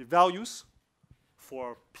the values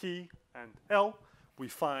for P and L, we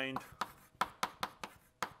find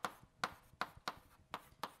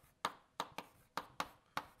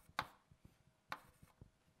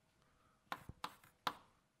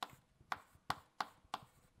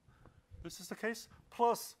this is the case,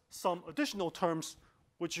 plus some additional terms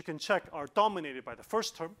which you can check are dominated by the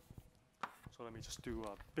first term. So let me just do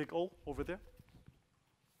a big O over there.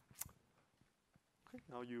 Okay,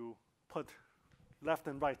 now you put left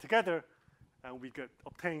and right together, and we could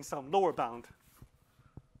obtain some lower bound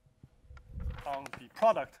on the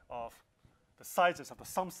product of the sizes of the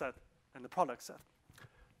sum set and the product set,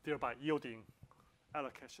 thereby yielding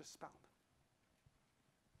Alakesh's bound.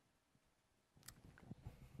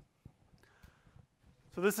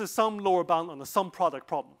 So this is some lower bound on the sum product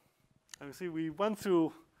problem. And you see we went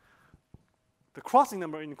through the crossing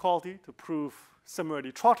number inequality to prove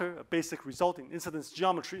Szemerédi-Trotter, a basic result in incidence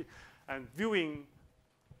geometry, and viewing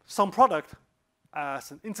sum product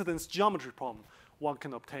as an incidence geometry problem, one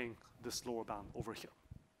can obtain this lower bound over here.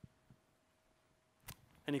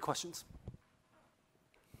 Any questions?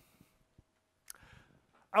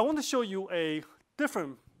 I want to show you a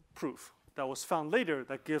different proof that was found later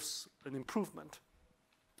that gives an improvement.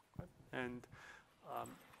 And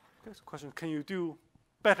there's a question, can you do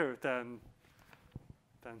better than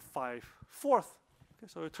 5/4? Okay,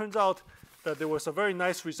 so it turns out that there was a very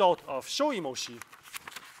nice result of Shoimoshi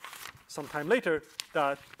sometime later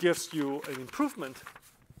that gives you an improvement.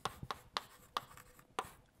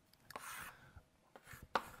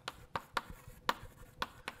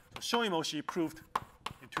 So Shoimoshi proved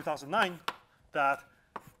in 2009 that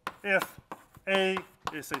if A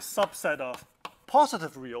is a subset of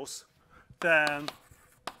positive reals, then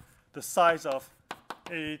the size of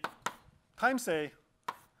A times A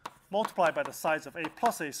multiplied by the size of A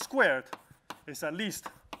plus A squared is at least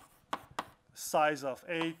the size of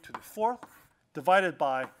A to the 4th divided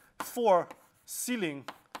by 4 ceiling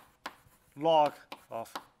log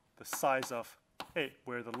of the size of A,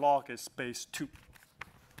 where the log is base 2.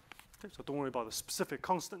 Okay, so don't worry about the specific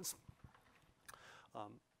constants.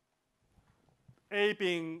 A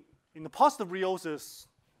being in the positive reals is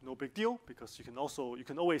no big deal, because you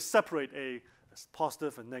can always separate A as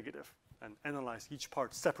positive and negative and analyze each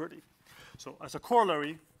part separately. So as a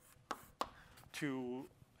corollary to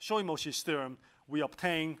Shoimoshi's theorem, we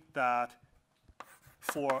obtain that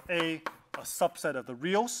for A, a subset of the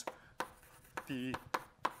reals, the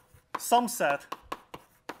sum set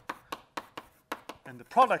and the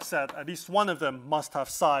product set, at least one of them must have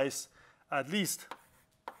size at least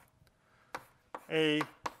A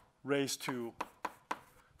raised to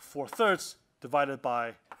 4/3 divided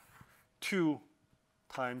by 2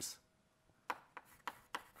 times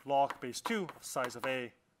log base 2, size of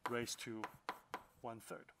A raised to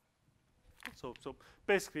 1/3. So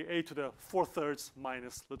basically A to the 4/3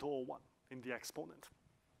 minus little o1 in the exponent.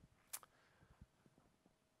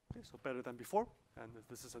 Okay, so better than before, and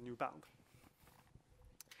this is a new bound.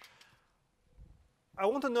 I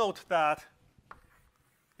want to note that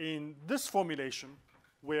in this formulation,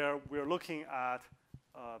 where we're looking at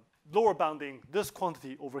lower bounding this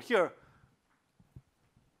quantity over here,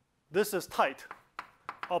 this is tight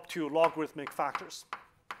up to logarithmic factors.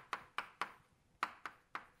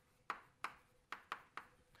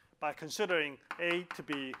 By considering A to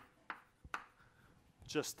be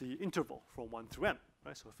just the interval from 1 through n.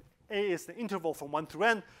 Right? So if A is the interval from 1 through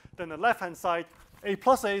n, then the left-hand side, A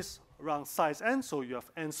plus A is around size n, so you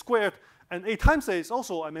have n squared. And A times A is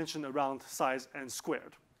also, I mentioned, around size n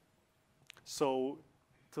squared. So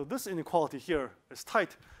this inequality here is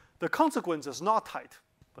tight. The consequence is not tight,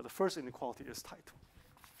 but the first inequality is tight.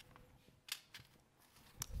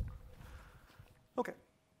 Okay.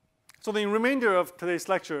 So the remainder of today's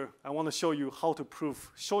lecture, I want to show you how to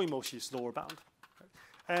prove Shoimoshi's lower bound.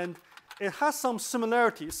 And it has some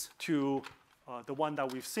similarities to the one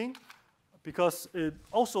that we've seen, because it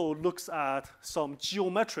also looks at some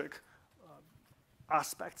geometric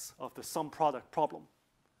aspects of the sum product problem.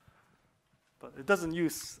 But it doesn't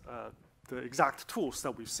use the exact tools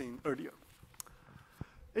that we've seen earlier.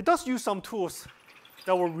 It does use some tools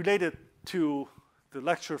that were related to the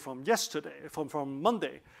lecture from yesterday, from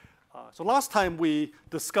Monday. So last time we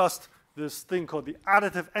discussed this thing called the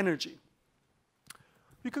additive energy.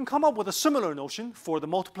 you can come up with a similar notion for the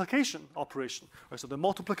multiplication operation. Right? So the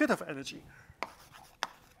multiplicative energy.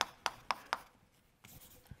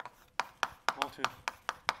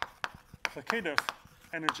 Multiplicative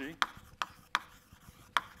energy,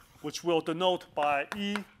 which we'll denote by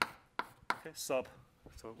E sub,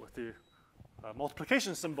 so with the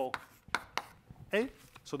multiplication symbol A.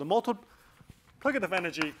 So the multiplicative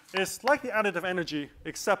energy is like the additive energy,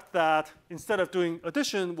 except that instead of doing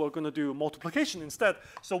addition, we're going to do multiplication instead.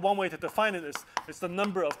 So one way to define it is it's the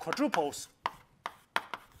number of quadruples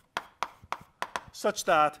such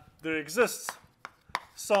that there exists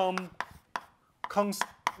some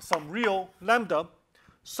real lambda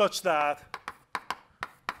such that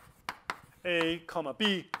A comma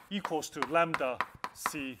B equals to lambda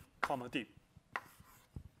C comma D.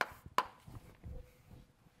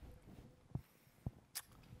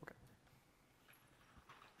 Okay.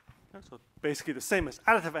 So basically the same as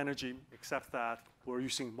additive energy, except that we're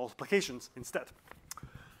using multiplications instead.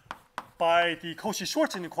 By the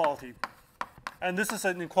Cauchy-Schwarz inequality, and this is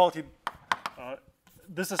an inequality,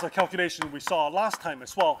 this is a calculation we saw last time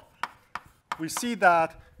as well. We see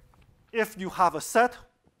that if you have a set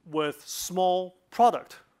with small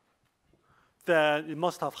product, then it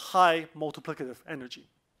must have high multiplicative energy.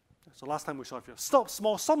 So last time we saw if your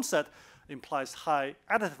small sum set implies high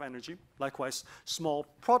additive energy. Likewise, small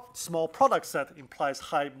product set implies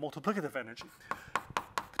high multiplicative energy.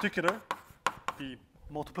 In particular, the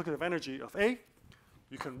multiplicative energy of A,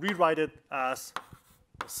 you can rewrite it as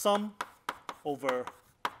the sum over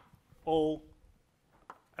all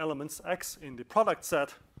elements x in the product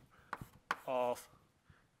set of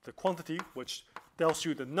the quantity, which tells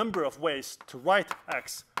you the number of ways to write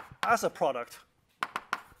x as a product,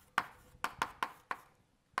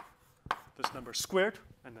 this number squared,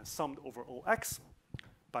 and then summed over all x.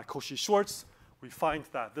 By Cauchy-Schwarz, we find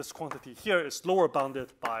that this quantity here is lower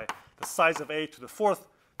bounded by the size of A to the fourth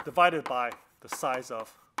divided by the size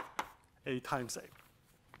of A times A.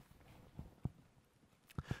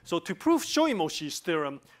 So to prove Shōimoshi's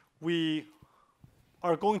theorem, we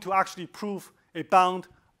are going to actually prove a bound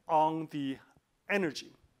on the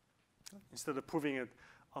energy. Instead of proving it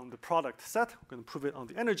on the product set, we're going to prove it on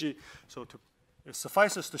the energy. So it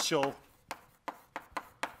suffices to show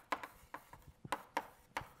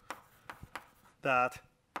that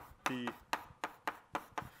the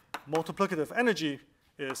multiplicative energy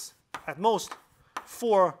is at most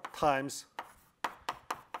 4 times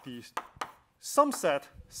the sum set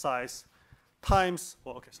size times,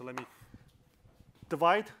 well, okay, so let me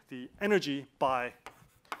divide the energy by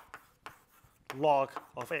log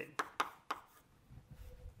of A.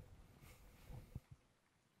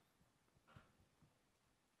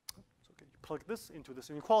 So okay, you plug this into this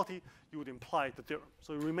inequality, you would imply the theorem.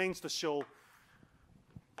 So it remains to show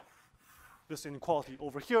this inequality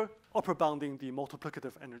over here, upper bounding the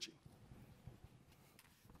multiplicative energy.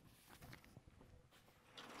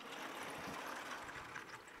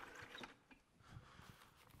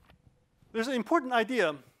 There's an important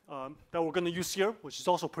idea that we're going to use here, which is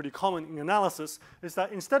also pretty common in analysis, is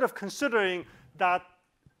that instead of considering that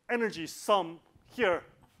energy sum here,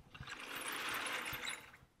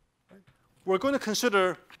 we're going to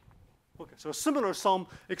consider so a similar sum,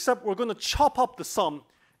 except we're going to chop up the sum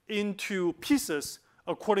into pieces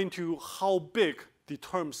according to how big the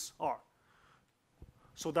terms are,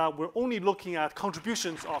 so that we're only looking at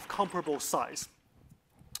contributions of comparable size.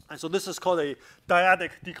 And so this is called a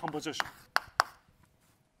dyadic decomposition.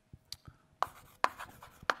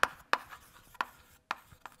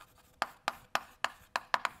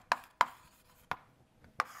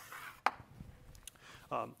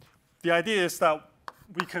 The idea is that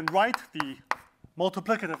we can write the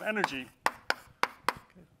multiplicative energy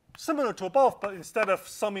similar to above, but instead of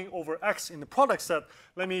summing over x in the product set,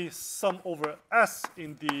 let me sum over s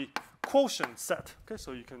in the quotient set. Okay,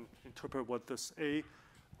 so you can interpret what this A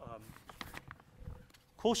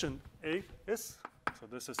quotient A is. So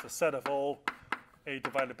this is the set of all A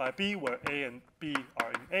divided by B, where A and B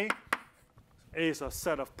are in A. A is a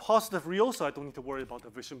set of positive reals, so I don't need to worry about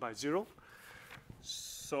division by 0.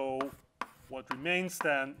 So what remains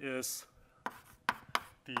then is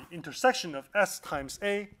the intersection of S times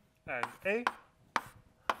A and A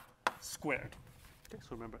squared. Okay,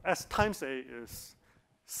 so remember, S times A is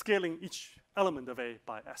scaling each element of A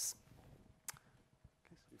by S.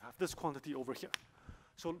 Okay, so you have this quantity over here.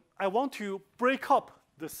 So I want to break up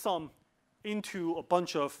the sum into a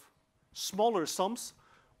bunch of smaller sums,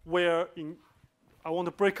 where I want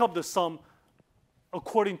to break up the sum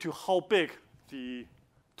according to how big the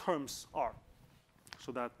terms are,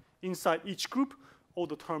 so that inside each group, all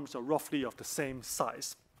the terms are roughly of the same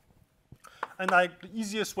size. And the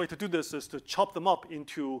easiest way to do this is to chop them up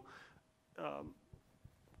into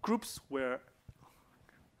groups where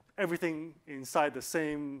everything inside the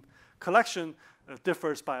same collection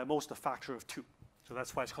differs by at most a factor of 2. So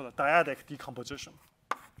that's why it's called a dyadic decomposition.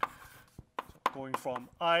 So going from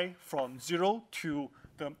I from 0 to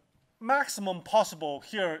the maximum possible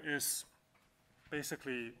here is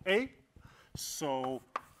basically A. So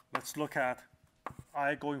let's look at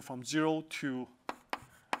I going from 0 to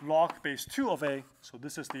log base 2 of A. So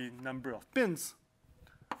this is the number of bins.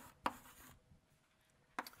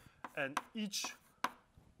 And each,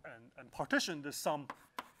 and partition this sum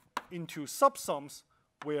into subsums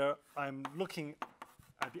where I'm looking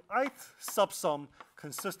at the ith subsum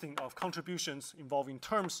consisting of contributions involving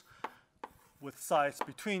terms with size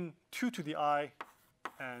between 2 to the I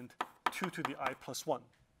and 2 to the I plus 1.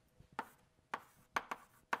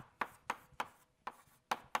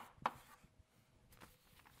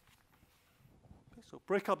 Okay, so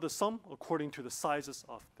break up the sum according to the sizes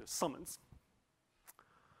of the summons.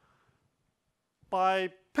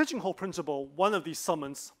 By pigeonhole principle, one of these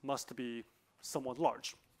summons must be somewhat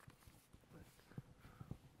large.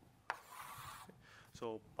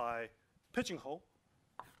 So by pigeonhole,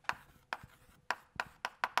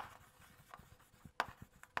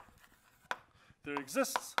 there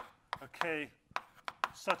exists a k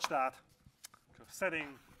such that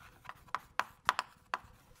setting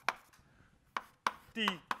d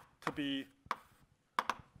to be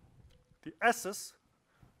the s's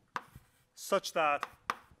such that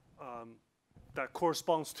that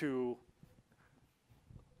corresponds to,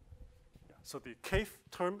 so the kth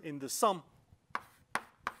term in the sum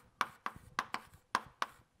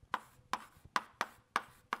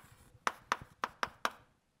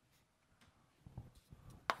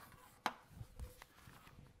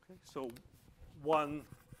so one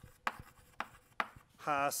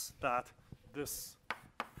has that this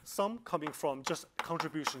sum coming from just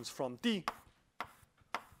contributions from D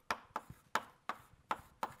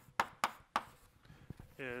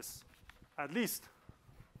is at least,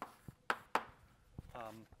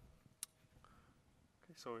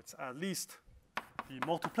 so it's at least the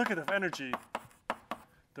multiplicative energy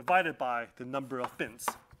divided by the number of bins.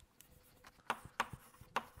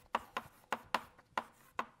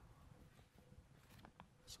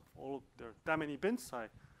 There are that many bins.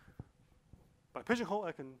 By pigeonhole,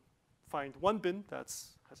 I can find one bin that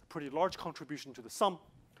has a pretty large contribution to the sum.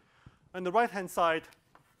 On the right-hand side,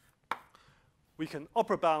 we can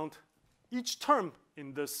upper bound each term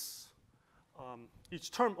in this,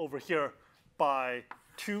 each term over here by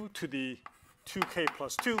 2 to the 2k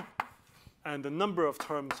plus 2, and the number of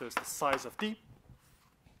terms is the size of D.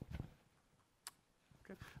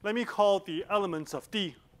 Okay. Let me call the elements of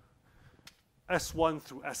D S1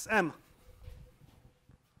 through Sm.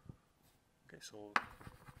 Okay, so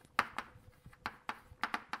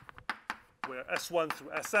where S1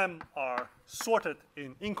 through Sm are sorted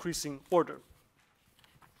in increasing order.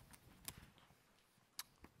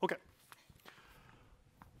 Okay.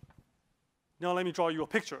 Now let me draw you a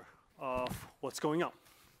picture of what's going on.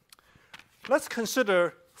 Let's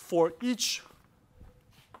consider for each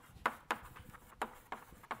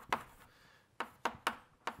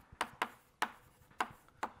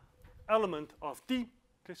element of D,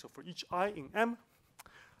 okay, so for each I in M,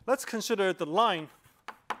 let's consider the line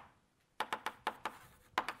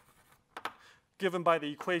given by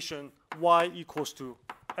the equation y equals to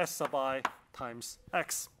S sub I times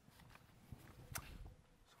X.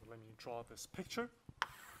 So let me draw this picture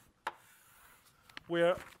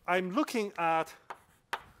where I'm looking at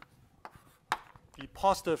the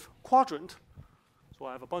positive quadrant. So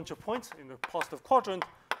I have a bunch of points in the positive quadrant.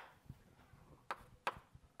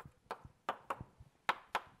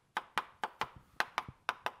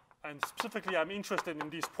 And specifically, I'm interested in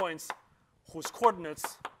these points whose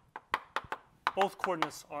coordinates, both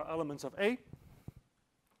coordinates are elements of A.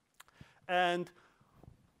 And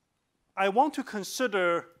I want to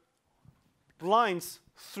consider lines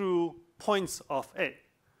through points of A.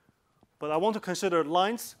 But I want to consider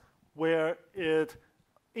lines where it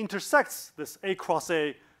intersects this A cross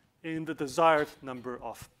A in the desired number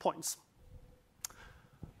of points.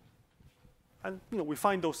 And we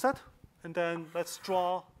find those set, and then let's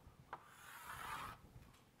draw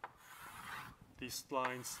these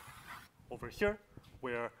lines over here,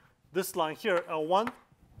 where this line here, L1,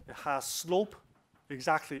 it has slope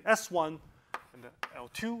exactly S1, and then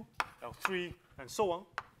L2, L3, and so on.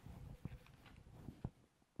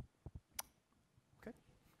 Okay.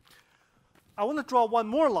 I want to draw one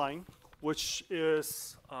more line, which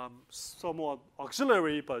is somewhat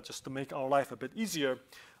auxiliary, but just to make our life a bit easier.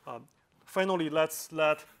 Finally, let's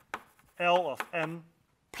let L of m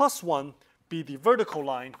plus 1 be the vertical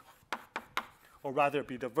line, or rather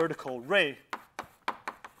be the vertical ray,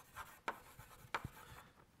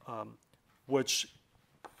 which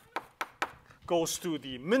goes to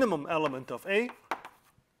the minimum element of A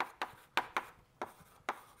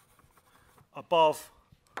above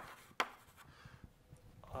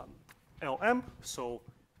Lm, so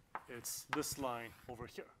it's this line over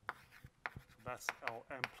here. So that's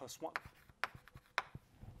Lm plus 1.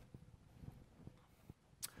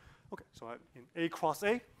 Okay, so in A cross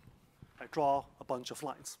A, I draw a bunch of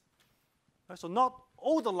lines. Right, so not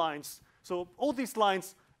all the lines, so all these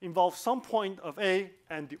lines involve some point of A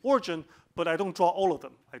and the origin, but I don't draw all of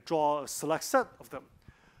them. I draw a select set of them.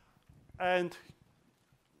 And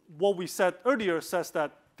what we said earlier says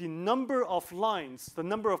that the number of lines, the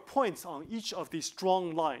number of points on each of these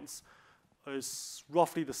drawn lines is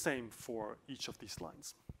roughly the same for each of these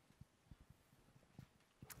lines.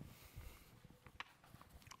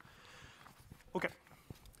 Okay,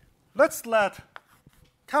 let's let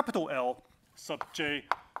capital L sub j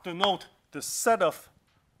denote the set of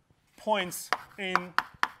points in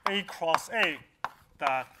A cross A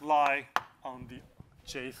that lie on the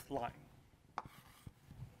jth line.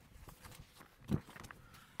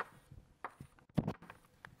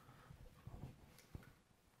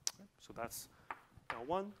 So that's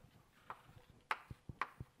L1,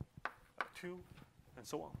 L2, and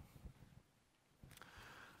so on.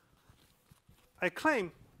 I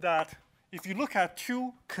claim that if you look at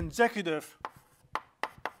two consecutive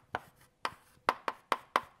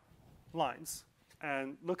lines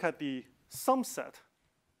and look at the sum set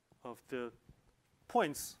of the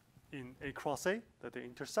points in A cross A that they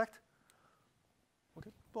intersect,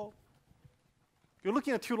 okay, well, you're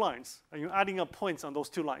looking at two lines and you're adding up points on those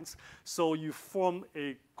two lines, so you form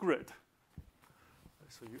a grid.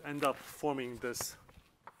 So you end up forming this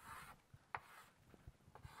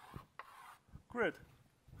grid.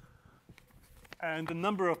 And the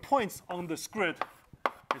number of points on this grid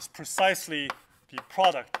is precisely the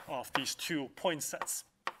product of these two point sets.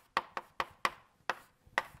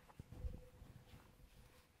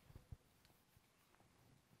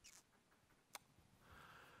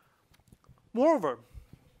 Moreover,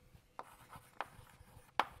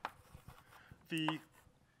 the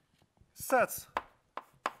sets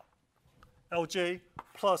Lj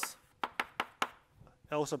plus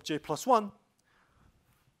L sub j plus 1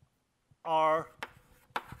 are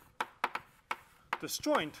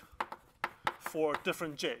disjoint for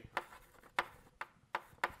different j.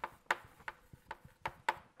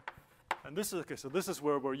 And this is, okay, so this is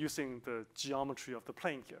where we're using the geometry of the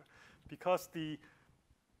plane here, because the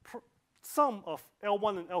sum of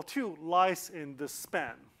L1 and L2 lies in this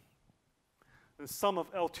span. The sum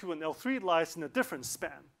of L2 and L3 lies in a different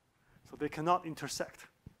span, so they cannot intersect.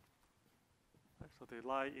 Right, so they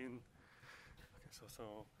lie in, okay,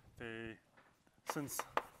 so they, since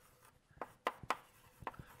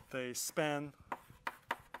they span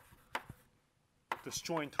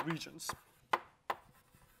disjoint regions.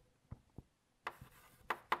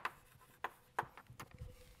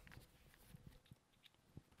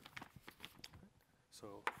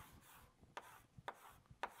 So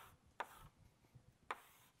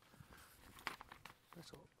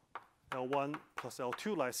L1 plus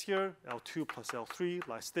L2 lies here, L2 plus L3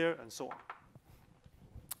 lies there, and so on.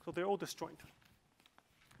 So they're all disjoint.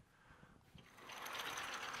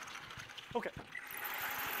 Okay.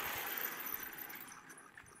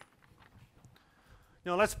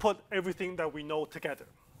 Now let's put everything that we know together.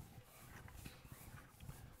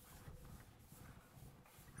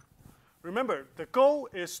 Remember, the goal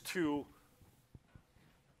is to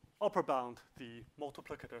upper bound the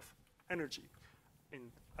multiplicative energy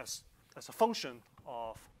as a function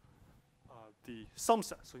of the sum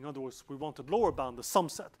set. So in other words, we want to lower bound the sum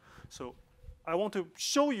set. So I want to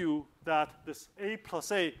show you that this A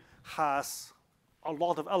plus A has a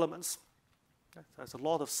lot of elements. It has a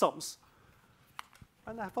lot of sums.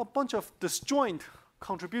 And I have a bunch of disjoint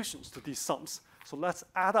contributions to these sums. So let's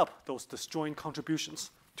add up those disjoint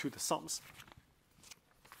contributions to the sums.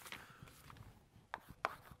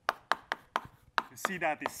 You see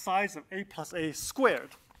that the size of A plus A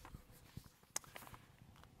squared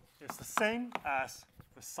is the same as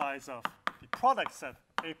the size of the product set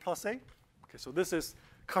A plus A. Okay, so this is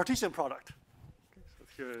Cartesian product. Okay, so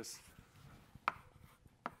here is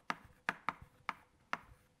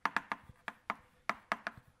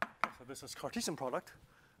so this is Cartesian product.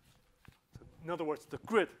 So in other words, the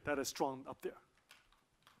grid that is drawn up there.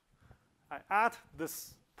 I add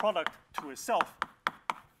this product to itself.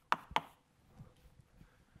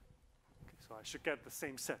 Okay, so I should get the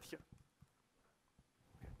same set here.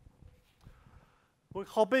 well,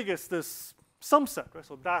 how big is this sum set, right?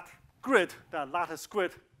 So that grid, that lattice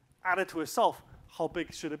grid added to itself, how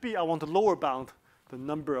big should it be? I want to lower bound the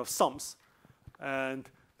number of sums. And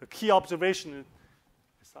the key observation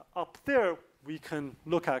is that up there, we can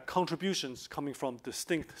look at contributions coming from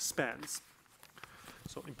distinct spans.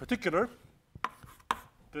 So in particular,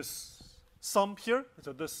 this sum here,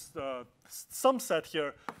 so this sum set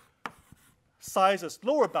here, size is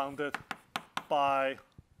lower bounded by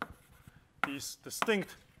these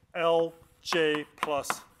distinct Lj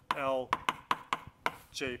plus Lj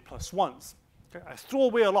plus 1s. Okay, I throw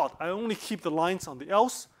away a lot. I only keep the lines on the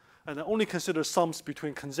L's, and I only consider sums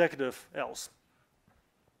between consecutive L's.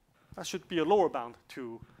 That should be a lower bound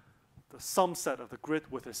to the sum set of the grid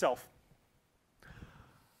with itself.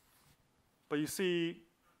 But you see,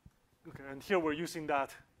 okay, and here we're using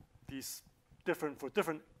that these different, for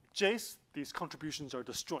different j's, these contributions are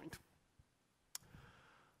disjoint.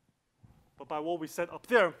 But by what we said up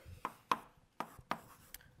there,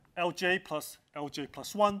 Lj plus Lj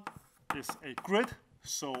plus 1 is a grid,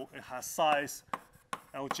 so it has size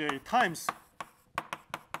Lj times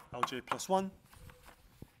Lj plus 1.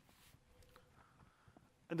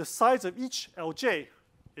 And the size of each Lj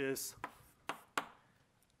is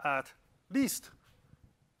at least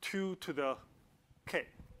 2 to the k.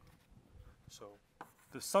 So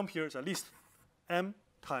the sum here is at least m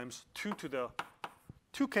times 2 to the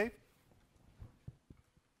 2k.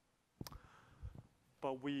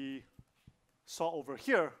 But we saw over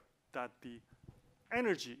here that the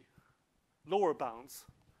energy lower bounds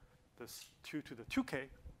this 2 to the 2k.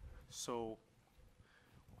 So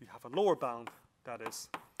we have a lower bound that is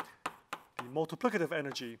the multiplicative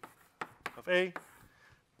energy of A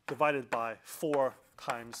divided by 4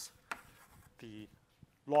 times the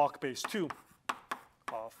log base 2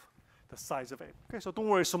 of the size of A. Okay, so don't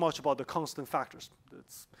worry so much about the constant factors.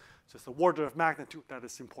 It's just the order of magnitude that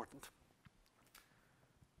is important.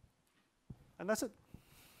 And that's it.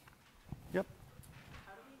 Yep.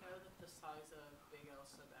 How do we know that the size of big L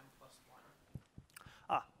sub m plus 1?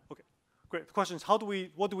 Ah, okay. Great. The question is,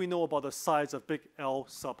 what do we know about the size of big L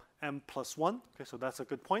sub m plus 1? Okay, so that's a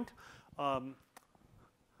good point. The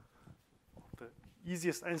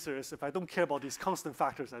easiest answer is if I don't care about these constant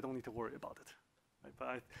factors, I don't need to worry about it. Right?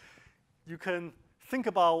 But you can think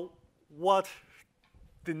about what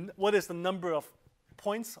is the number of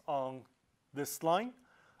points on this line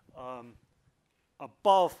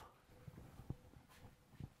above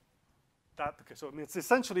that. Okay, so I mean, it's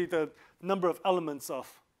essentially the number of elements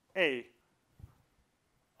of A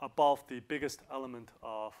above the biggest element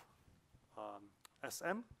of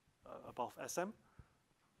Sm, above Sm.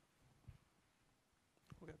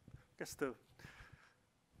 Okay, I guess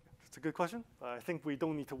it's a good question. I think we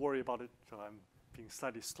don't need to worry about it, so I'm being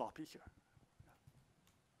slightly sloppy here.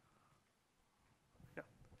 Yeah.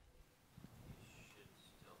 You should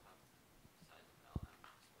still have the size of Lm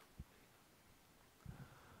big enough.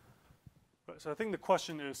 Right, so I think the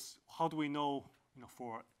question is, how do we know,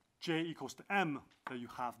 for j equals to m that you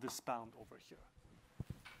have this bound over here?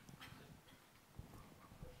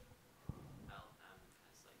 Lm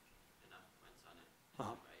has like enough points on it,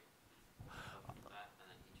 right? That, and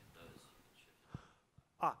then each of those you can shift it.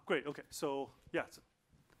 Ah, great. Okay, so yeah.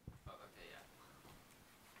 Oh, okay, yeah.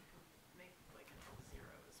 Make like an L0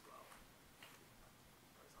 as well.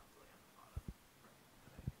 Horizontally on the bottom. Right.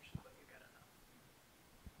 That should let you get enough.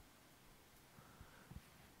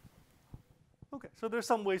 Okay, so there's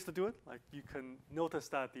some ways to do it. Like you can notice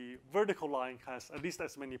that the vertical line has at least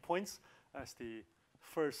as many points as the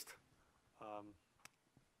first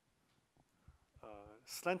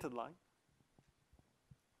slanted line.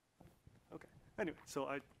 Okay, anyway, so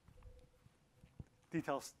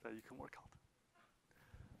details that you can work out.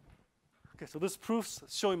 Okay, so this proves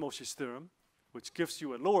Shōimoshi's theorem, which gives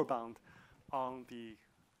you a lower bound on the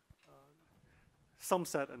sum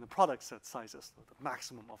set and the product set sizes, so the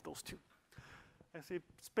maximum of those two. And see,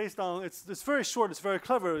 it's based on, it's very short, it's very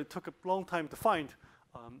clever, it took a long time to find.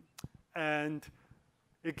 And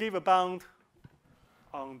it gave a bound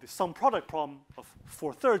on the sum product problem of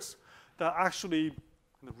 4/3 that actually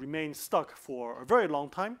remained stuck for a very long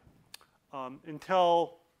time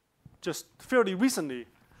until just fairly recently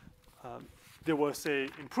there was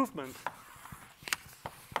an improvement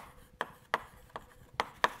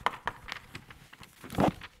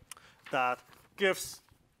that gives,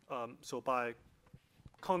 so by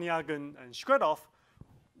Koniagin and Shkredov,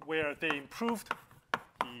 where they improved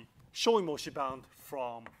the Shōimoshi bound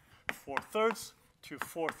from 4/3 to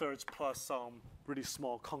 4/3 plus some really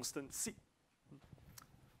small constant c.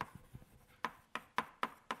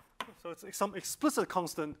 So it's some explicit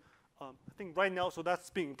constant I think right now, so that's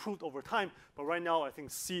being improved over time, but right now I think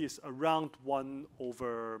C is around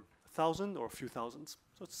 1/1,000 or a few thousands.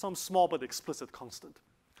 So it's some small but explicit constant.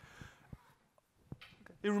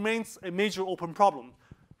 Okay. It remains a major open problem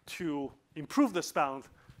to improve this bound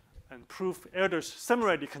and prove Erder's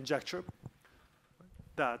Szemerédi conjecture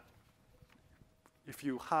that if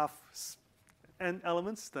you have n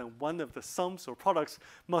elements, then one of the sums or products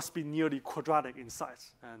must be nearly quadratic in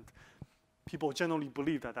size. And people generally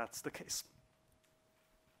believe that that's the case.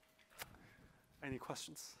 Any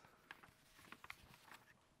questions?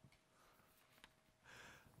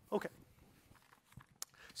 Okay.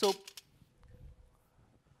 So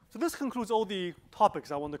this concludes all the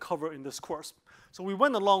topics I want to cover in this course. So we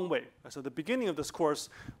went a long way. So at the beginning of this course,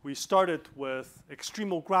 we started with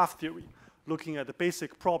extremal graph theory, looking at the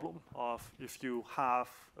basic problem of if you have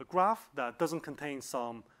a graph that doesn't contain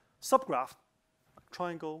some subgraph, like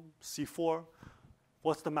triangle, C4,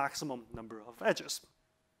 what's the maximum number of edges?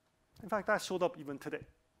 In fact, that showed up even today.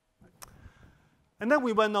 And then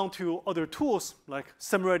we went on to other tools like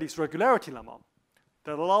Szemerédi's regularity lemma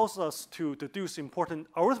that allows us to deduce important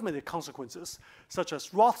arithmetic consequences, such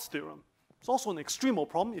as Roth's theorem. It's also an extremal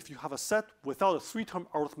problem. If you have a set without a three-term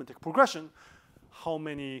arithmetic progression, how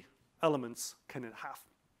many elements can it have?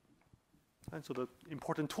 And so the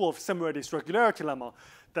important tool of Szemerédi's regularity lemma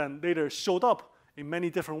then later showed up in many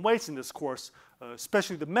different ways in this course,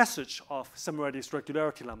 especially the message of Szemerédi's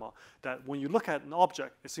regularity lemma, that when you look at an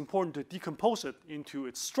object, it's important to decompose it into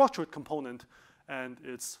its structured component and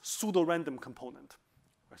its pseudo-random component.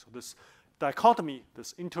 Right, so this dichotomy,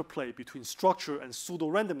 this interplay between structure and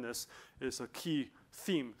pseudo-randomness is a key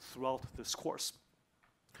theme throughout this course.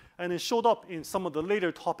 And it showed up in some of the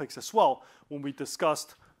later topics as well when we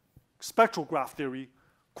discussed spectral graph theory,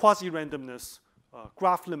 quasi-randomness,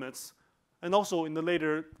 graph limits, and also in the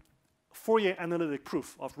later Fourier analytic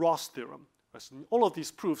proof of Roth's theorem. So all of these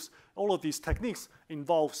proofs, all of these techniques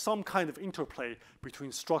involve some kind of interplay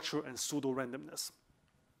between structure and pseudo-randomness.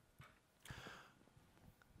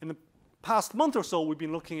 In the past month or so, we've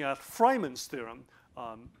been looking at Feynman's theorem,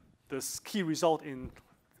 this key result in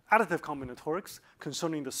additive combinatorics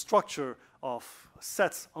concerning the structure of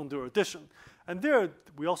sets under addition. And there,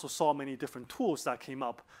 we also saw many different tools that came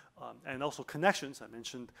up, and also connections. I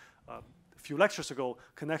mentioned a few lectures ago,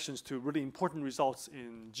 connections to really important results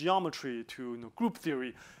in geometry, to group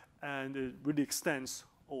theory, and it really extends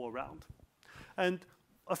all around. And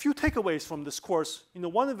a few takeaways from this course,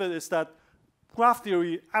 one of it is that graph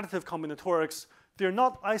theory, additive combinatorics, they're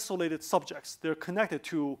not isolated subjects. They're connected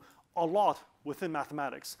to a lot within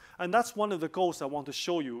mathematics. And that's one of the goals I want to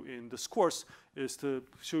show you in this course, is to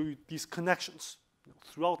show you these connections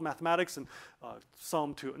throughout mathematics, and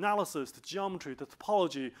some to analysis, to geometry, to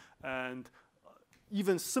topology, and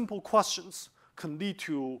even simple questions can lead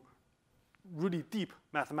to really deep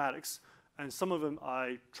mathematics. And some of them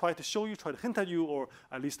I try to show you, try to hint at you, or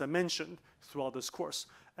at least I mentioned throughout this course.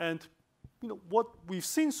 And what we've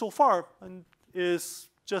seen so far is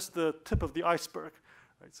just the tip of the iceberg.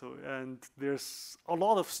 Right? So, and there's a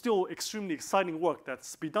lot of still extremely exciting work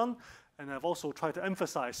that's to be done. And I've also tried to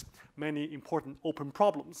emphasize many important open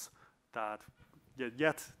problems that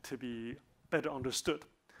yet to be better understood.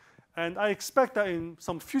 And I expect that in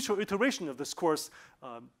some future iteration of this course,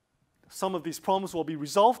 some of these problems will be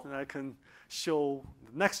resolved, and I can show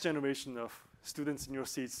the next generation of students in your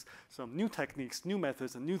seats some new techniques, new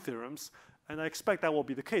methods, and new theorems. And I expect that will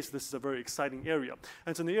be the case. This is a very exciting area.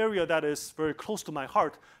 And it's an area that is very close to my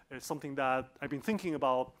heart. It's something that I've been thinking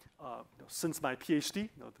about since my PhD.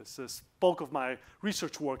 This bulk of my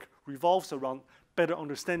research work revolves around better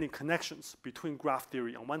understanding connections between graph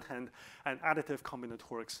theory on one hand and additive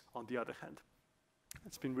combinatorics on the other hand.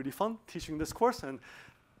 It's been really fun teaching this course, and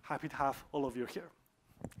happy to have all of you here.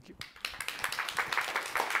 Thank you.